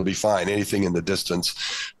cameras, and it'll be fine. Anything in the distance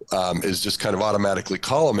is just kind of automatically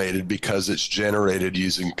collimated because it's generated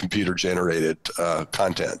using computer-generated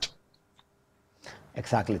content.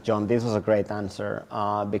 Exactly, John. This was a great answer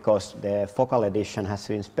because the Focal Edition has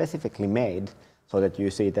been specifically made so that you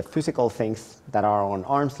see the physical things that are on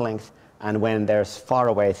arm's length, and when there's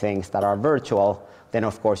faraway things that are virtual, then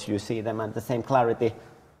of course you see them at the same clarity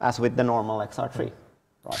as with the normal XR3.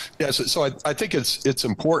 Right. Yeah, so I think it's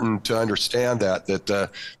important to understand that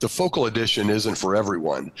the Focal Edition isn't for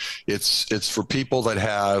everyone. It's for people that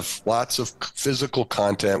have lots of physical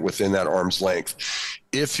content within that arm's length.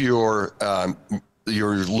 If you're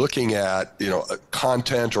looking at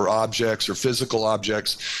content or objects or physical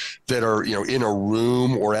objects that are in a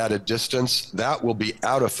room or at a distance, that will be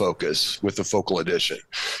out of focus with the Focal Edition.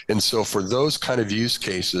 And so for those kind of use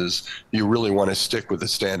cases, you really want to stick with the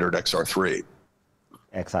standard XR3.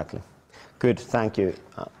 Exactly. Good, thank you.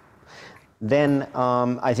 Then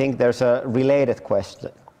I think there's a related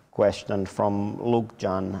question from Luke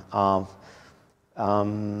John.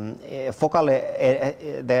 The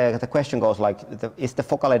question goes like, is the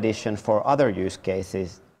Focal Edition for other use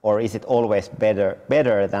cases, or is it always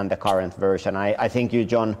better than the current version? I think you,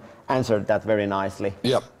 John, answered that very nicely.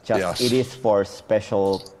 Yep. Yes. It is for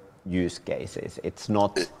special use cases. It's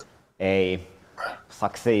not a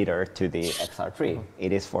successor to the XR3.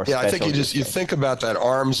 It is for special I think you cases. think about that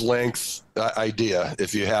arm's length idea.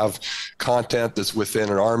 If you have content that's within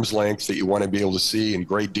an arm's length that you want to be able to see in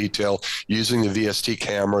great detail using the VST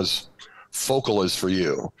cameras, Focal is for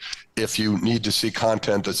you. If you need to see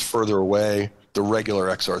content that's further away, the regular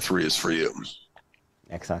XR3 is for you.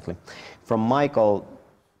 Exactly. From Michael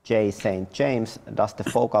J. St. James, does the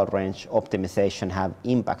focal range optimization have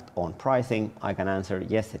impact on pricing? I can answer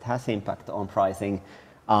yes, it has impact on pricing.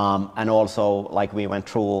 And also, like we went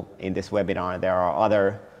through in this webinar, there are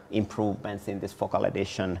other improvements in this Focal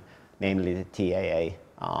Edition, namely the TAA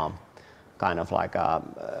kind of like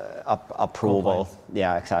approval.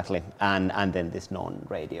 Yeah, exactly. And then this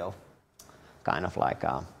non-radio kind of like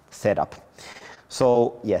setup.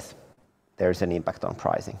 So yes, there's an impact on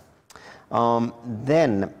pricing.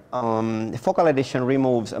 Then the Focal Edition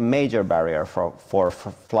removes a major barrier for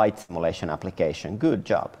flight simulation application. Good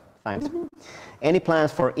job, thanks. Any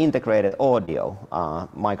plans for integrated audio,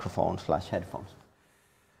 microphone/headphones?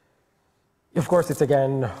 Of course, it's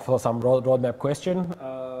again for some roadmap question,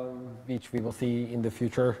 which we will see in the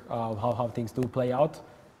future how things do play out.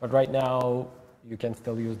 But right now, you can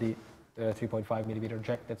still use the 3.5mm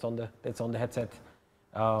jack that's on the headset.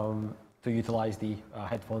 To utilize the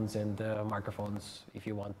headphones and microphones if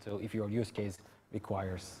you want to, if your use case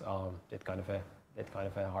requires that kind of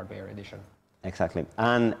a hardware edition. Exactly.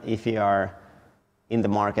 And if you are in the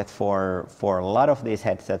market for a lot of these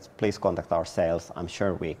headsets, please contact our sales. I'm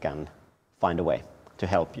sure we can find a way to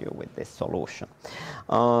help you with this solution.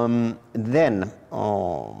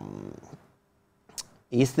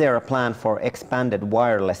 Is there a plan for expanded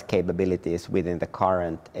wireless capabilities within the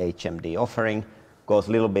current HMD offering? Goes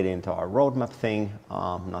a little bit into our roadmap thing.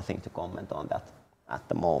 Nothing to comment on that at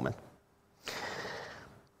the moment.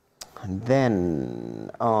 And then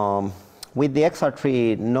with the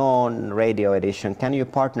XR3 non-radio edition, can you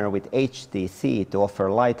partner with HTC to offer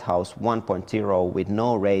Lighthouse 1.0 with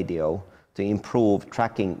no radio to improve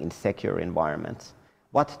tracking in secure environments?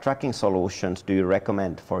 What tracking solutions do you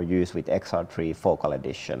recommend for use with XR3 Focal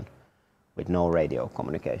Edition with no radio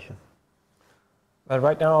communication? Well,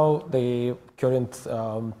 right now, the current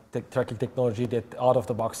tracking technology that out of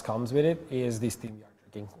the box comes with it is the SteamVR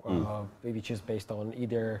tracking, which is based on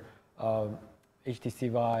either HTC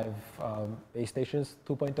Vive base stations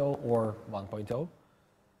 2.0 or 1.0.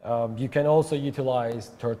 You can also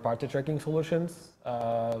utilize third-party tracking solutions,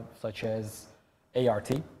 such as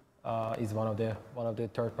ART is one of the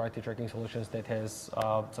third-party tracking solutions that has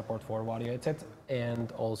support for Varjo headsets,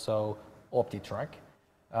 and also OptiTrack.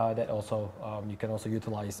 That also you can also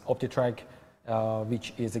utilize OptiTrack,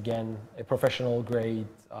 which is again a professional-grade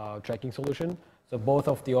tracking solution. So both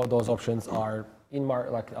of those options are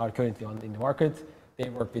currently in the market. They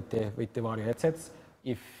work with the Varjo headsets.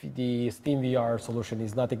 If the SteamVR solution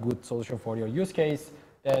is not a good solution for your use case,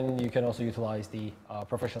 then you can also utilize the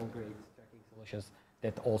professional-grade tracking solutions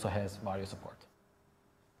that also has Varjo support.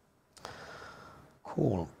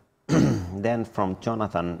 Cool. Then from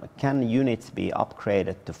Jonathan, can units be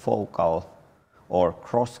upgraded to focal or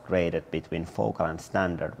cross-graded between focal and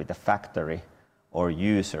standard with a factory or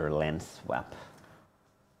user lens swap?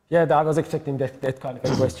 Yeah, I was expecting that kind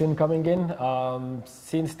of a question coming in.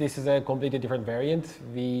 Since this is a completely different variant,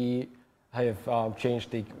 we have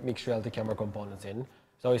changed the mixed reality camera components in.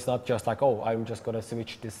 So it's not just like, oh, I'm just going to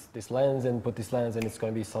switch this lens and put this lens and it's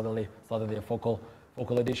going to be suddenly a focal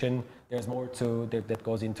edition. There's more to that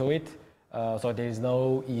goes into it. So there is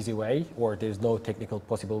no easy way, or there's no technical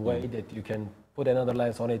possible way that you can put another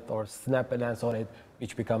lens on it or snap a lens on it,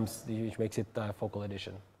 which makes it a focal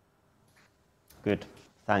edition. Good.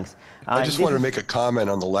 Thanks. I just wanted to make a comment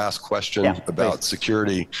on the last question about please.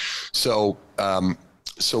 security. So,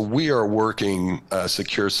 so we are working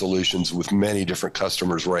secure solutions with many different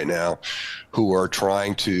customers right now who are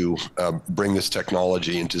trying to bring this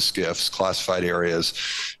technology into SCIFs, classified areas,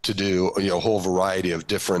 to do a whole variety of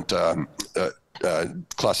different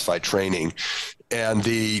classified training. And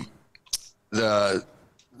the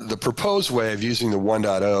proposed way of using the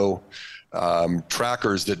 1.0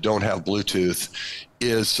 trackers that don't have Bluetooth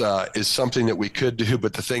is something that we could do,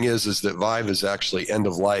 but the thing is that Vive has actually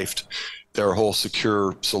end-of-lifed their whole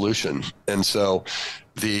secure solution, and so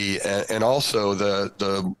and also the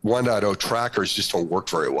 1.0 trackers just don't work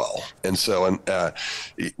very well, and so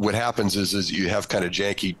what happens is you have kind of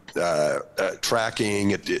janky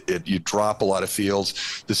tracking. You drop a lot of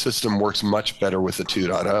fields. The system works much better with the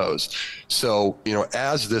 2.0s. So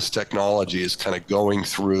as this technology is kind of going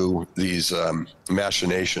through these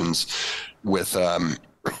machinations with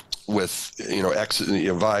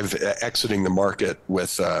Vive exiting the market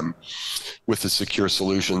with the secure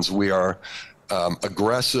solutions, we are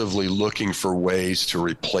aggressively looking for ways to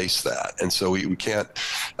replace that. And so we can't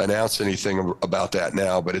announce anything about that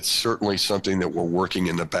now, but it's certainly something that we're working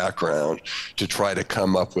in the background to try to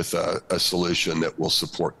come up with a solution that will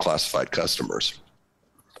support classified customers.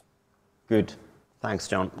 Good. Thanks,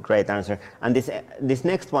 John. Great answer. And this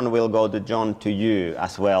next one will go to John, to you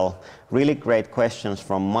as well. Really great questions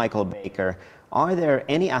from Michael Baker. Are there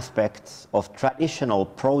any aspects of traditional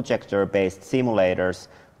projector-based simulators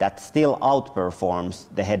that still outperforms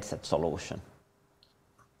the headset solution?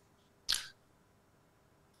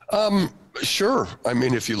 Sure. I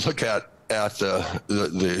mean, if you look at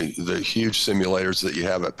the huge simulators that you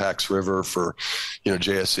have at Pax River for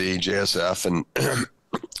JSE, JSF,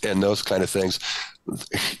 and those kind of things,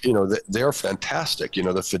 they're fantastic.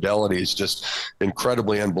 The fidelity is just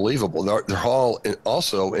incredibly unbelievable. They're all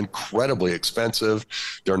also incredibly expensive.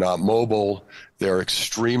 They're not mobile. They're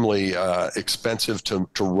extremely expensive to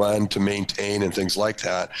run, to maintain, and things like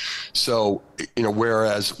that. So,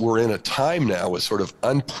 whereas we're in a time now with sort of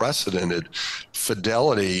unprecedented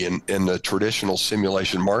fidelity in the traditional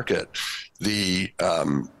simulation market,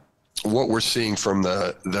 what we're seeing from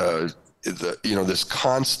this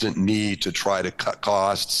constant need to try to cut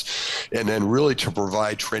costs and then really to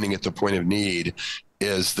provide training at the point of need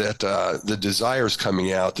is that the desire is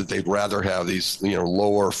coming out that they'd rather have these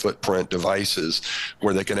lower footprint devices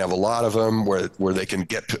where they can have a lot of them, where they can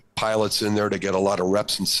get pilots in there to get a lot of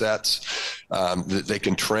reps and sets, that they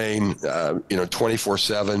can train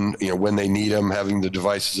 24/7 when they need them, having the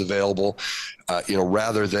devices available,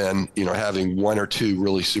 rather than having one or two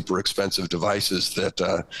really super expensive devices that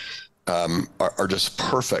are just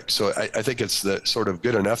perfect. So I think it's the sort of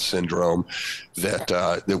good enough syndrome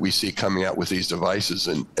that we see coming out with these devices,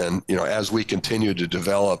 and as we continue to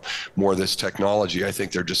develop more of this technology, I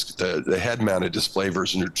think they're just the head-mounted display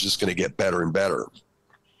version are just going to get better and better.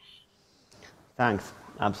 Thanks.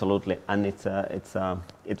 Absolutely, and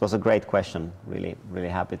it was a great question. Really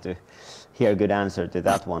happy to hear a good answer to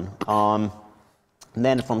that one.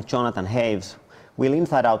 Then from Jonathan Haves. Will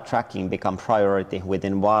inside-out tracking become priority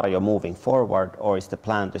within Varjo moving forward, or is the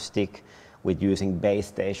plan to stick with using base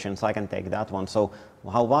stations? I can take that one. So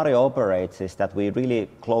how Varjo operates is that we really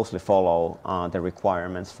closely follow the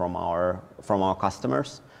requirements from our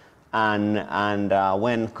customers, and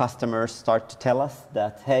when customers start to tell us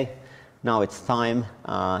that, hey, now it's time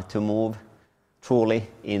to move truly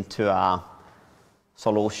into a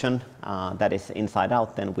solution that is inside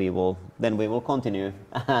out, then we will continue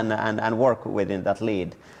and work within that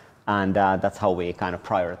lead, and that's how we kind of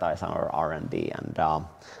prioritize our R&D.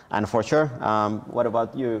 And for sure, what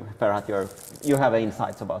about you, Ferhat? You have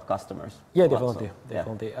insights about customers. Yeah, definitely.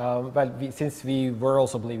 Well, since we were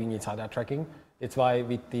also believing inside out tracking, it's why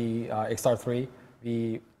with the XR3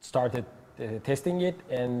 we started testing it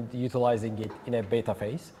and utilizing it in a beta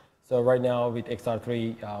phase. So right now with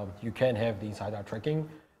XR3, you can have the inside-out tracking,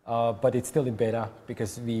 but it's still in beta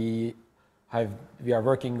because we are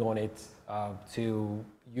working on it to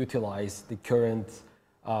utilize the current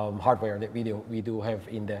hardware that we do have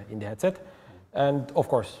in the headset. And of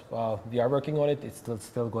course, we are working on it. It's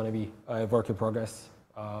still going to be a work in progress.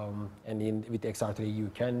 And with the XR3,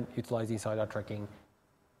 you can utilize inside eye tracking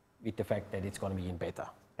with the fact that it's going to be in beta.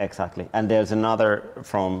 Exactly. And there's another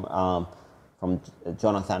from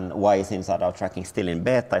Jonathan, why is inside eye tracking still in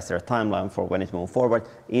beta? Is there a timeline for when it moves forward?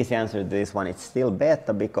 Easy answer to this one, it's still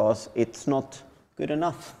beta because it's not good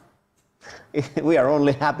enough. We are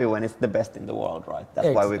only happy when it's the best in the world, right? That's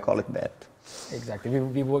why we call it beta. Exactly.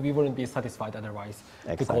 We wouldn't be satisfied otherwise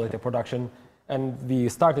to call it a production. And we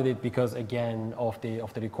started it because, again, of the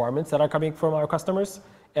requirements that are coming from our customers.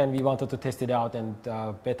 And we wanted to test it out and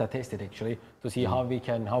beta test it actually to see how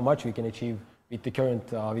much we can achieve with the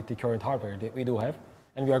current hardware that we do have.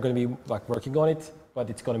 And we are going to be working on it, but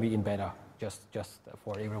it's going to be in beta just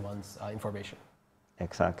for everyone's information.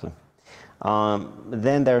 Exactly.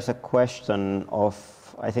 Then there's a question of,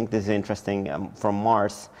 I think this is interesting, from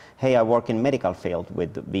Mars. Hey, I work in medical field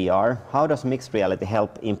with VR. How does mixed reality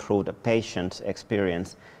help improve the patient's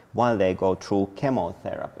experience while they go through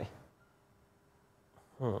chemotherapy?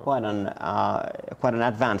 Quite an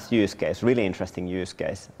advanced use case, really interesting use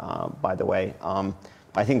case, by the way.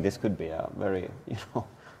 I think this could be a very,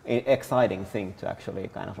 exciting thing to actually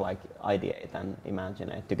kind of ideate and imagine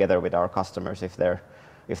it together with our customers if there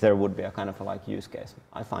would be a kind of use case.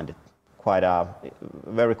 I find it quite a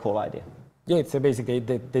very cool idea. Yeah, it's basically a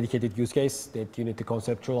dedicated use case that you need to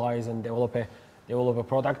conceptualize and develop a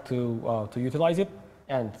product to utilize it.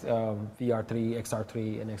 And VR3,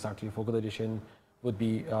 XR3, and XR3 Focal Edition would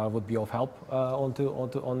be of help on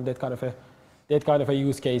that kind of a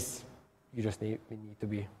use case. You just we need to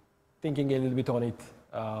be thinking a little bit on it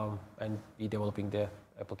and be developing the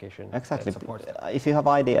application. Exactly. If you have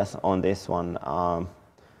ideas on this one,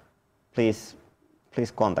 please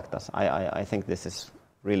contact us. I think this is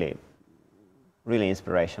really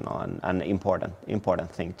inspirational and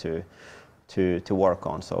important thing to work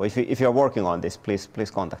on. So if you're working on this,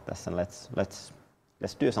 please contact us and let's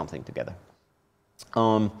do something together.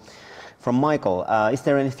 From Michael, is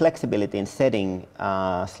there any flexibility in setting /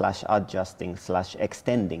 adjusting /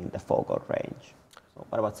 extending the focal range? So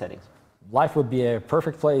what about settings? Life would be a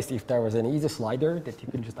perfect place if there was an easy slider that you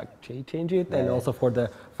can just change it. Yeah. And also for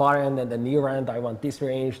the far end and the near end, I want this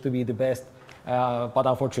range to be the best. But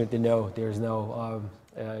unfortunately, no, there's no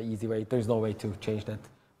easy way. There's no way to change that.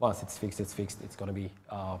 Once it's fixed, it's fixed. It's going to be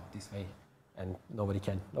this way, and nobody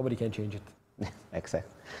can change it.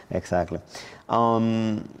 Exactly.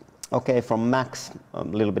 Okay, from Max, a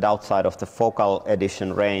little bit outside of the Focal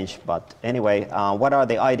Edition range, but anyway, what are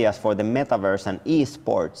the ideas for the metaverse and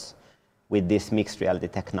esports with this mixed reality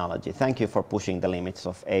technology? Thank you for pushing the limits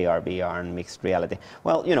of AR, VR, and mixed reality.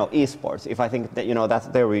 Well, esports, if I think that, that's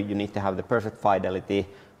there where you need to have the perfect fidelity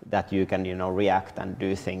that you can, react and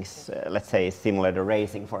do things, let's say simulator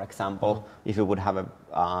racing, for example, if you would have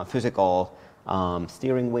a physical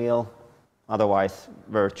steering wheel, otherwise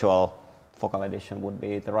virtual Focal Edition would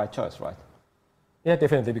be the right choice, right? Yeah,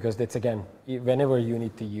 definitely, because that's, again, whenever you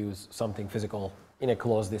need to use something physical in a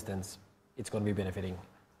close distance, it's going to be benefiting.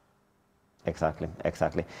 Exactly.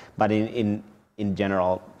 But in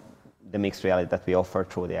general, the mixed reality that we offer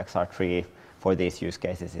through the XR3 for these use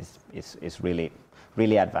cases is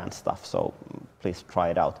really advanced stuff. So please try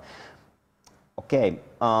it out. Okay.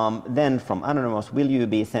 Then from Anonymous, will you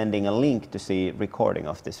be sending a link to see recording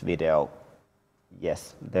of this video?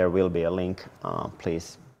 Yes, there will be a link.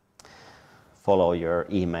 Please follow your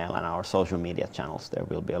email and our social media channels. There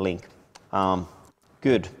will be a link.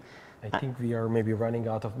 Good. I think we are maybe running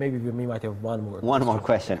out of, maybe we might have one more. One more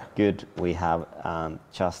question. Good. We have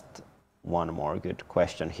just one more good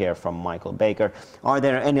question here from Michael Baker. Are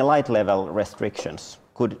there any light level restrictions?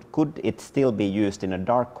 Could it still be used in a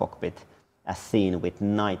dark cockpit as seen with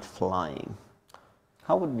night flying?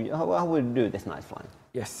 How would we do this night flying?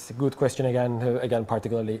 Yes, good question again,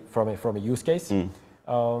 particularly from a use case.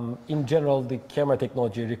 In general, the camera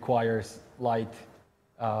technology requires light,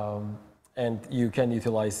 and you can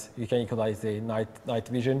utilize the night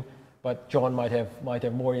vision. But John might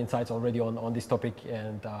have more insights already on this topic,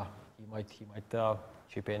 and he might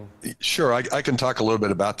chip in. Sure, I can talk a little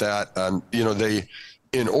bit about that.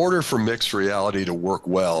 In order for mixed reality to work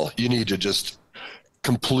well, you need to just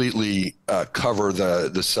completely cover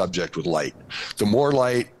the subject with light. The more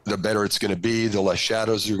light, the better it's going to be, the less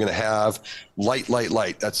shadows you're going to have. Light.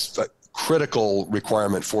 That's a critical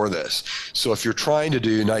requirement for this. So if you're trying to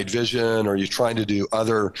do night vision or you're trying to do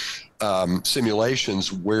other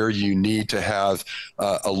simulations where you need to have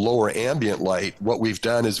a lower ambient light, what we've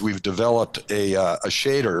done is we've developed a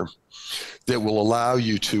shader that will allow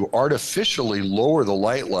you to artificially lower the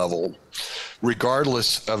light level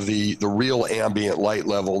regardless of the real ambient light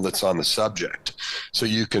level that's on the subject. So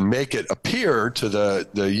you can make it appear to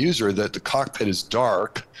the user that the cockpit is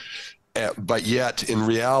dark, but yet in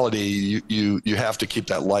reality you have to keep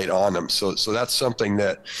that light on them. So that's something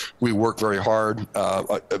that we work very hard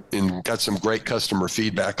and got some great customer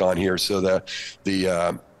feedback on here. So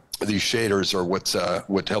these shaders are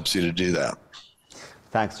what helps you to do that.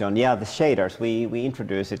 Thanks, John. Yeah, the shaders, we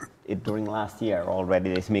introduced it during last year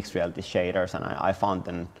already, these mixed reality shaders, and I found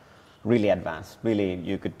them really advanced. Really,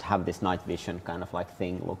 you could have this night vision kind of like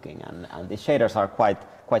thing looking, and the shaders are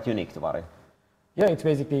quite unique to Varjo. Yeah, it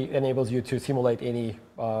basically enables you to simulate any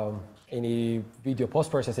video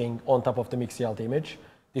post-processing on top of the mixed reality image.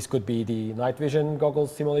 This could be the night vision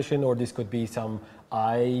goggles simulation, or this could be some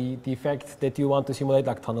eye defect that you want to simulate,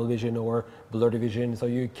 like tunnel vision or blurry vision. So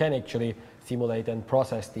you can actually simulate and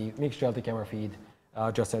process the mixed reality camera feed,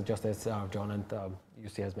 just as John and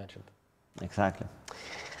UC has mentioned. Exactly.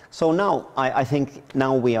 So now, I think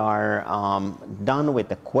now we are done with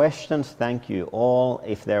the questions. Thank you all.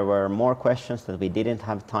 If there were more questions that we didn't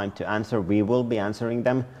have time to answer, we will be answering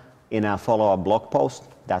them in a follow-up blog post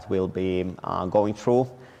that will be going through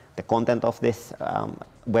the content of this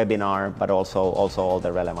webinar, but also all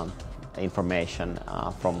the relevant information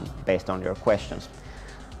based on your questions.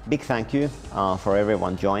 Big thank you for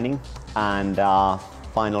everyone joining, and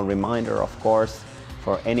final reminder, of course,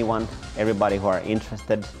 for everybody who are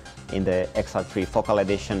interested in the XR3 Focal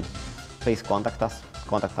Edition, please contact us,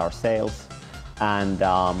 contact our sales, and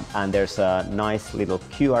there's a nice little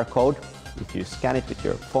QR code. If you scan it with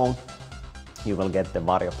your phone, you will get the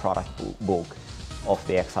Varjo product book of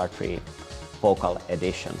the XR3 Focal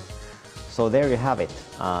Edition. So there you have it,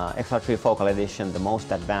 XR3 Focal Edition, the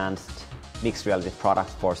most advanced mixed reality product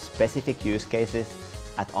for specific use cases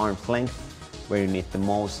at arm's length, where you need the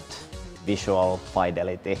most visual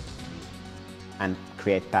fidelity and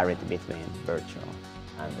create parity between virtual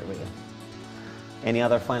and the real. Any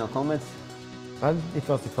other final comments? It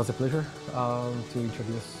was a pleasure to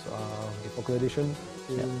introduce the Focal Edition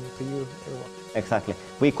to you, everyone. Exactly.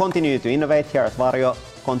 We continue to innovate here at Varjo,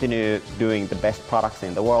 continue doing the best products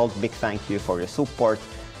in the world. Big thank you for your support,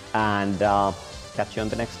 and catch you on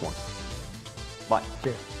the next one. Bye.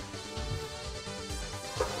 Cheers.